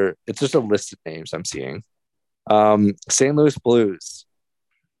these are. It's just a list of names I'm seeing. St. Louis Blues.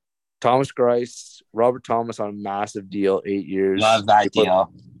 Thomas Greiss, Robert Thomas on a massive deal, 8 years. Love that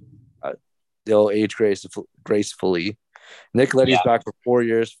deal. They'll age gracefully. Nick Leddy's back for 4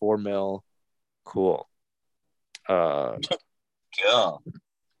 years, $4 million. Cool. Cool.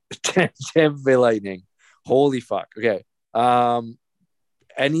 Tampa Bay Lightning. Holy fuck. Okay.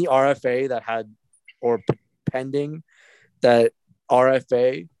 Any RFA that had or pending that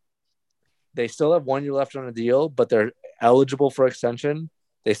RFA, they still have 1 year left on a deal, but they're eligible for extension.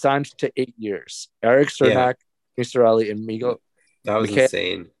 They signed to 8 years. Eric Cernak, Mr. Ali, and Miguel. That was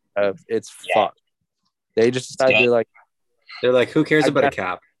insane. It's fucked. They just decided they're like, who cares about a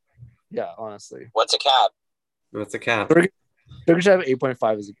cap? Yeah, honestly. What's a cap? What's a cap? Sergachev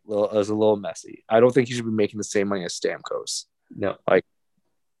 8.5 is a little messy. I don't think he should be making the same money as Stamkos. No. Like,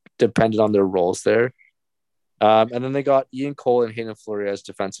 dependent on their roles there. And then they got Ian Cole and Hayden Fleury as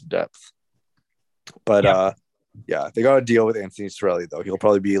defensive depth. But they got a deal with Anthony Cirelli, though. He'll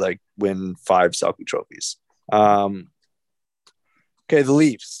probably be win 5 Selke trophies. Okay, the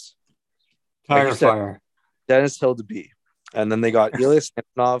Leafs. Fire. Dennis Hildeby. And then they got Ilya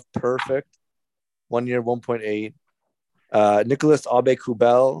Samsonov, perfect. 1 year, 1.8. Nicholas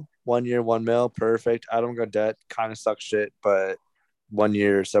Aube-Kubel, 1 year, $1 million, perfect. Adam Gaudette kind of sucks shit, but 1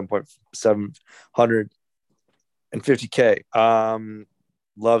 year, $750K.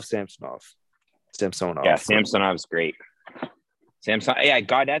 Love Samsonov. Yeah, Samsonov's great.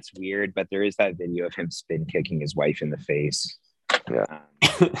 Gaudette's weird, but there is that video of him spin kicking his wife in the face. Yeah.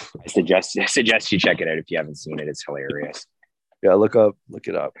 I suggest you check it out if you haven't seen it. It's hilarious. Yeah, look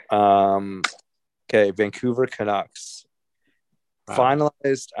it up. Okay, Vancouver Canucks. Wow.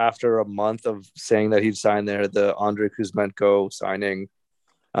 Finalized after a month of saying that he'd sign there, the Andrei Kuzmenko signing.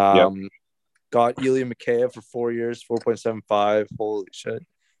 Got Ilya Mikheyev for 4 years, 4.75. Holy shit.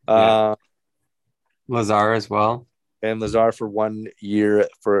 Lazar as well. And Lazar for 1 year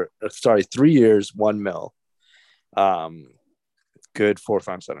 3 years, $1 million. Good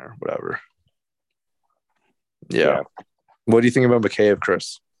fourth-line center, whatever. Yeah. What do you think about Mikheyev,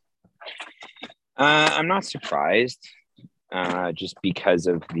 Chris? I'm not surprised, just because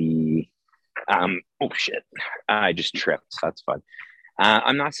of the I just tripped. That's fun.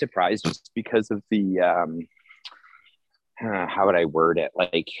 I'm not surprised just because of the how would I word it?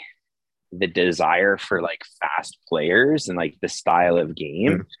 The desire for fast players and the style of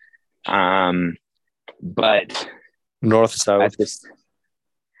game. But north south. That's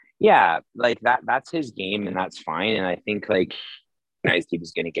his game, and that's fine. And I think nice he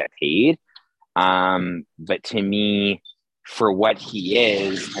was going to get paid. But to me, for what he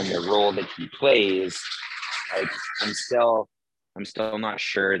is and the role that he plays, I'm still not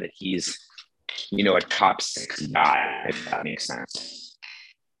sure that he's a top 6 guy, if that makes sense.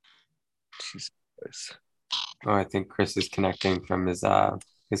 Oh, I think Chris is connecting from his car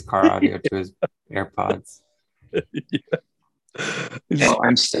audio to his AirPods. No,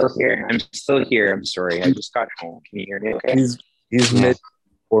 I'm still here. I'm sorry. I just got home. Can you hear me? Okay. He's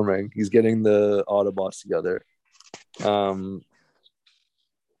mid-forming. He's getting the Autobots together.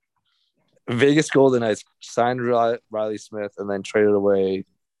 Vegas Golden Knights signed Riley Smith and then traded away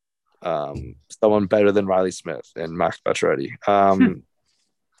someone better than Riley Smith and Max Pacioretty.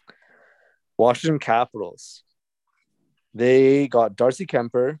 Washington Capitals. They got Darcy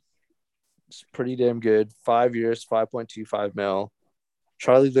Kemper. It's pretty damn good. 5 years, $5.25 million.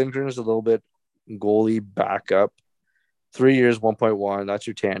 Charlie Lindgren is a little bit goalie backup. 3 years, 1.1. That's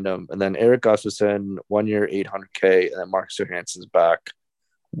your tandem. And then Eric Gustafsson, 1 year, $800K. And then Marcus Johansson's back,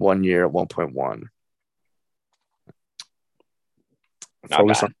 1 year, 1.1.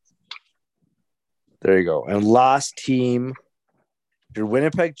 There you go. And last team, your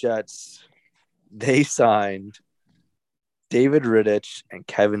Winnipeg Jets. They signed David Rittich and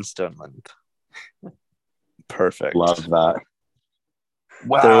Kevin Stunland. Perfect. Love that.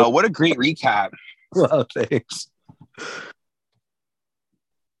 Wow, what a great recap. Well, thanks.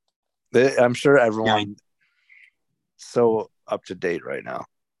 I'm sure everyone so up to date right now.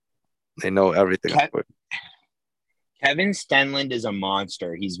 They know everything. Kevin Stenlund is a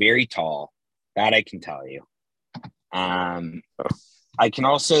monster. He's very tall. That I can tell you. I can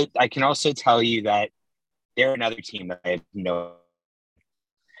also tell you that they're another team that I have no.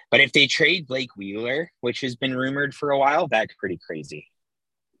 But if they trade Blake Wheeler, which has been rumored for a while, that's pretty crazy.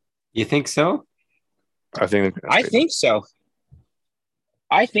 You think so? I think so.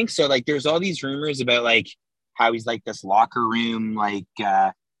 There's all these rumors about how he's like this locker room, like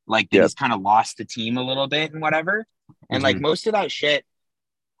that he's kind of lost the team a little bit and whatever. And like most of that shit,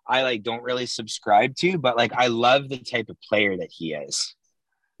 I like don't really subscribe to, but like I love the type of player that he is.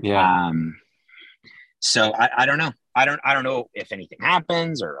 Yeah. So I don't know. I don't know if anything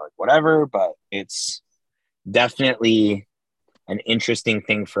happens or like whatever, but it's definitely an interesting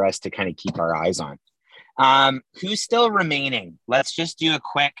thing for us to kind of keep our eyes on. Who's still remaining? Let's just do a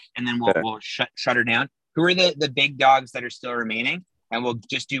quick, and then we'll shut her down. Who are the big dogs that are still remaining? And we'll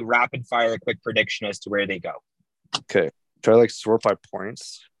just do rapid fire, a quick prediction as to where they go. Okay. Try like sort by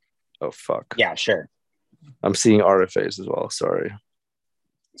points. Oh fuck. Yeah, sure. I'm seeing RFAs as well. Sorry.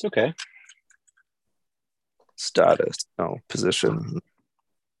 It's okay. Status. No, position.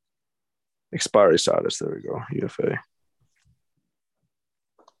 Expiry status. There we go. UFA.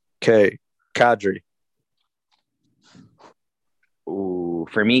 Okay. Kadri. Ooh,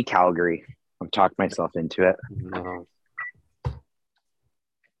 for me, Calgary. I've talked myself into it. No.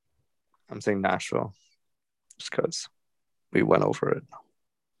 I'm saying Nashville. Just because we went over it.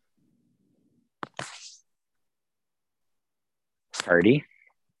 Hardy.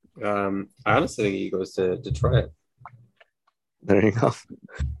 I honestly think he goes to Detroit. There you go.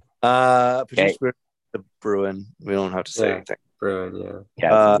 Okay. The Bruin. We don't have to say anything. Bruin, yeah. Yeah,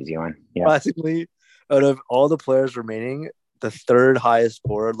 that's an easy one. Yeah. Classically, out of all the players remaining, the third highest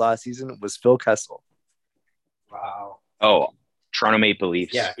forward last season was Phil Kessel. Wow. Oh, Toronto Maple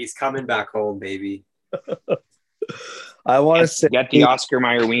Leafs. Yeah, he's coming back home, baby. I want to say Get the Oscar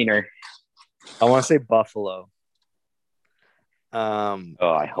Mayer Wiener. I want to say Buffalo. Oh,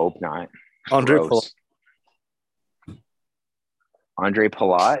 I hope not. Andre Gross. Andre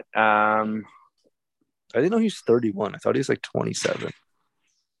Palat. I didn't know he's 31. I thought he was like 27. I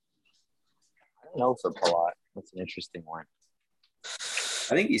don't know for Palat. That's an interesting one.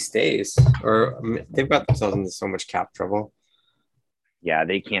 I think he stays. Or they've got themselves into so much cap trouble. Yeah,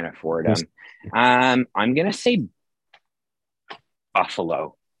 they can't afford him. I'm gonna say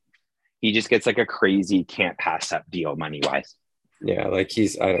Buffalo. He just gets like a crazy can't pass up deal money wise. Yeah, like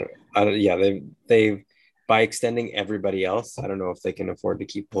he's I don't yeah, they've by extending everybody else, I don't know if they can afford to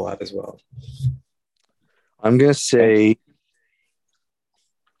keep Palat as well. I'm gonna say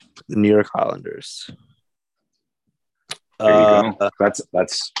the New York Islanders. There you go.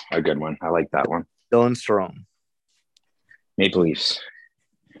 That's a good one. I like that one. Dylan Strome. Maple Leafs.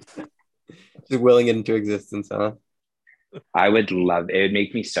 Just willing it into existence, huh? I would love it. It would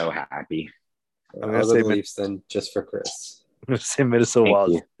make me so happy. I'm I'll gonna say go the Leafs then just for Chris. I'm gonna say Minnesota Thank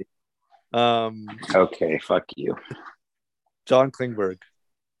Wild. you. Okay, fuck you. John Klingberg.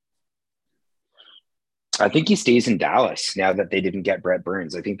 I think he stays in Dallas now that they didn't get Brett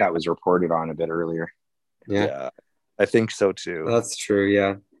Burns. I think that was reported on a bit earlier. Yeah. I think so too. That's true,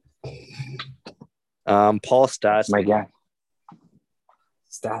 yeah. Paul Stastny. My guy.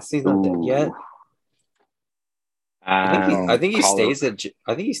 Stassi's not dead yet. I think he stays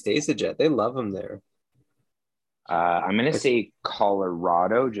at Jet. They love him there. I'm gonna say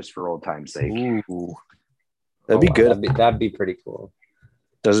Colorado just for old time's sake. Ooh. That'd be good. That'd be pretty cool.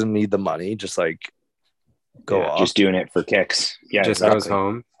 Doesn't need the money, just like go off. Just doing it for kicks. Yeah, Just exactly. goes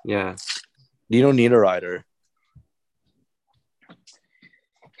home. Yeah. You don't need a rider.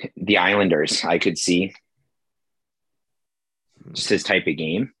 The Islanders, I could see. Just his type of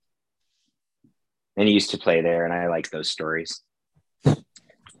game. And he used to play there, and I like those stories. I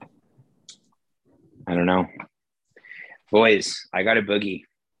don't know. Boys, I got a boogie.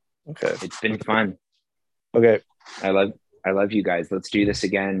 Okay. It's been fun. Okay. I love you guys. Let's do this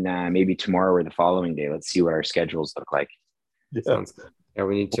again maybe tomorrow or the following day. Let's see what our schedules look like. Yeah. Sounds good. Yeah,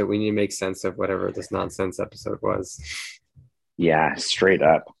 we need to make sense of whatever this nonsense episode was. Yeah, straight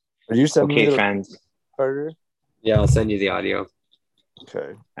up. Did you send me Okay, the fans. Carter? Yeah, I'll send you the audio.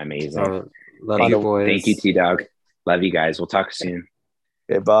 Okay. Amazing. Love you, boys. Thank you, T-Dog. Love you guys. We'll talk soon.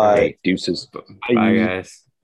 Okay, bye. All right, deuces. Bye, guys.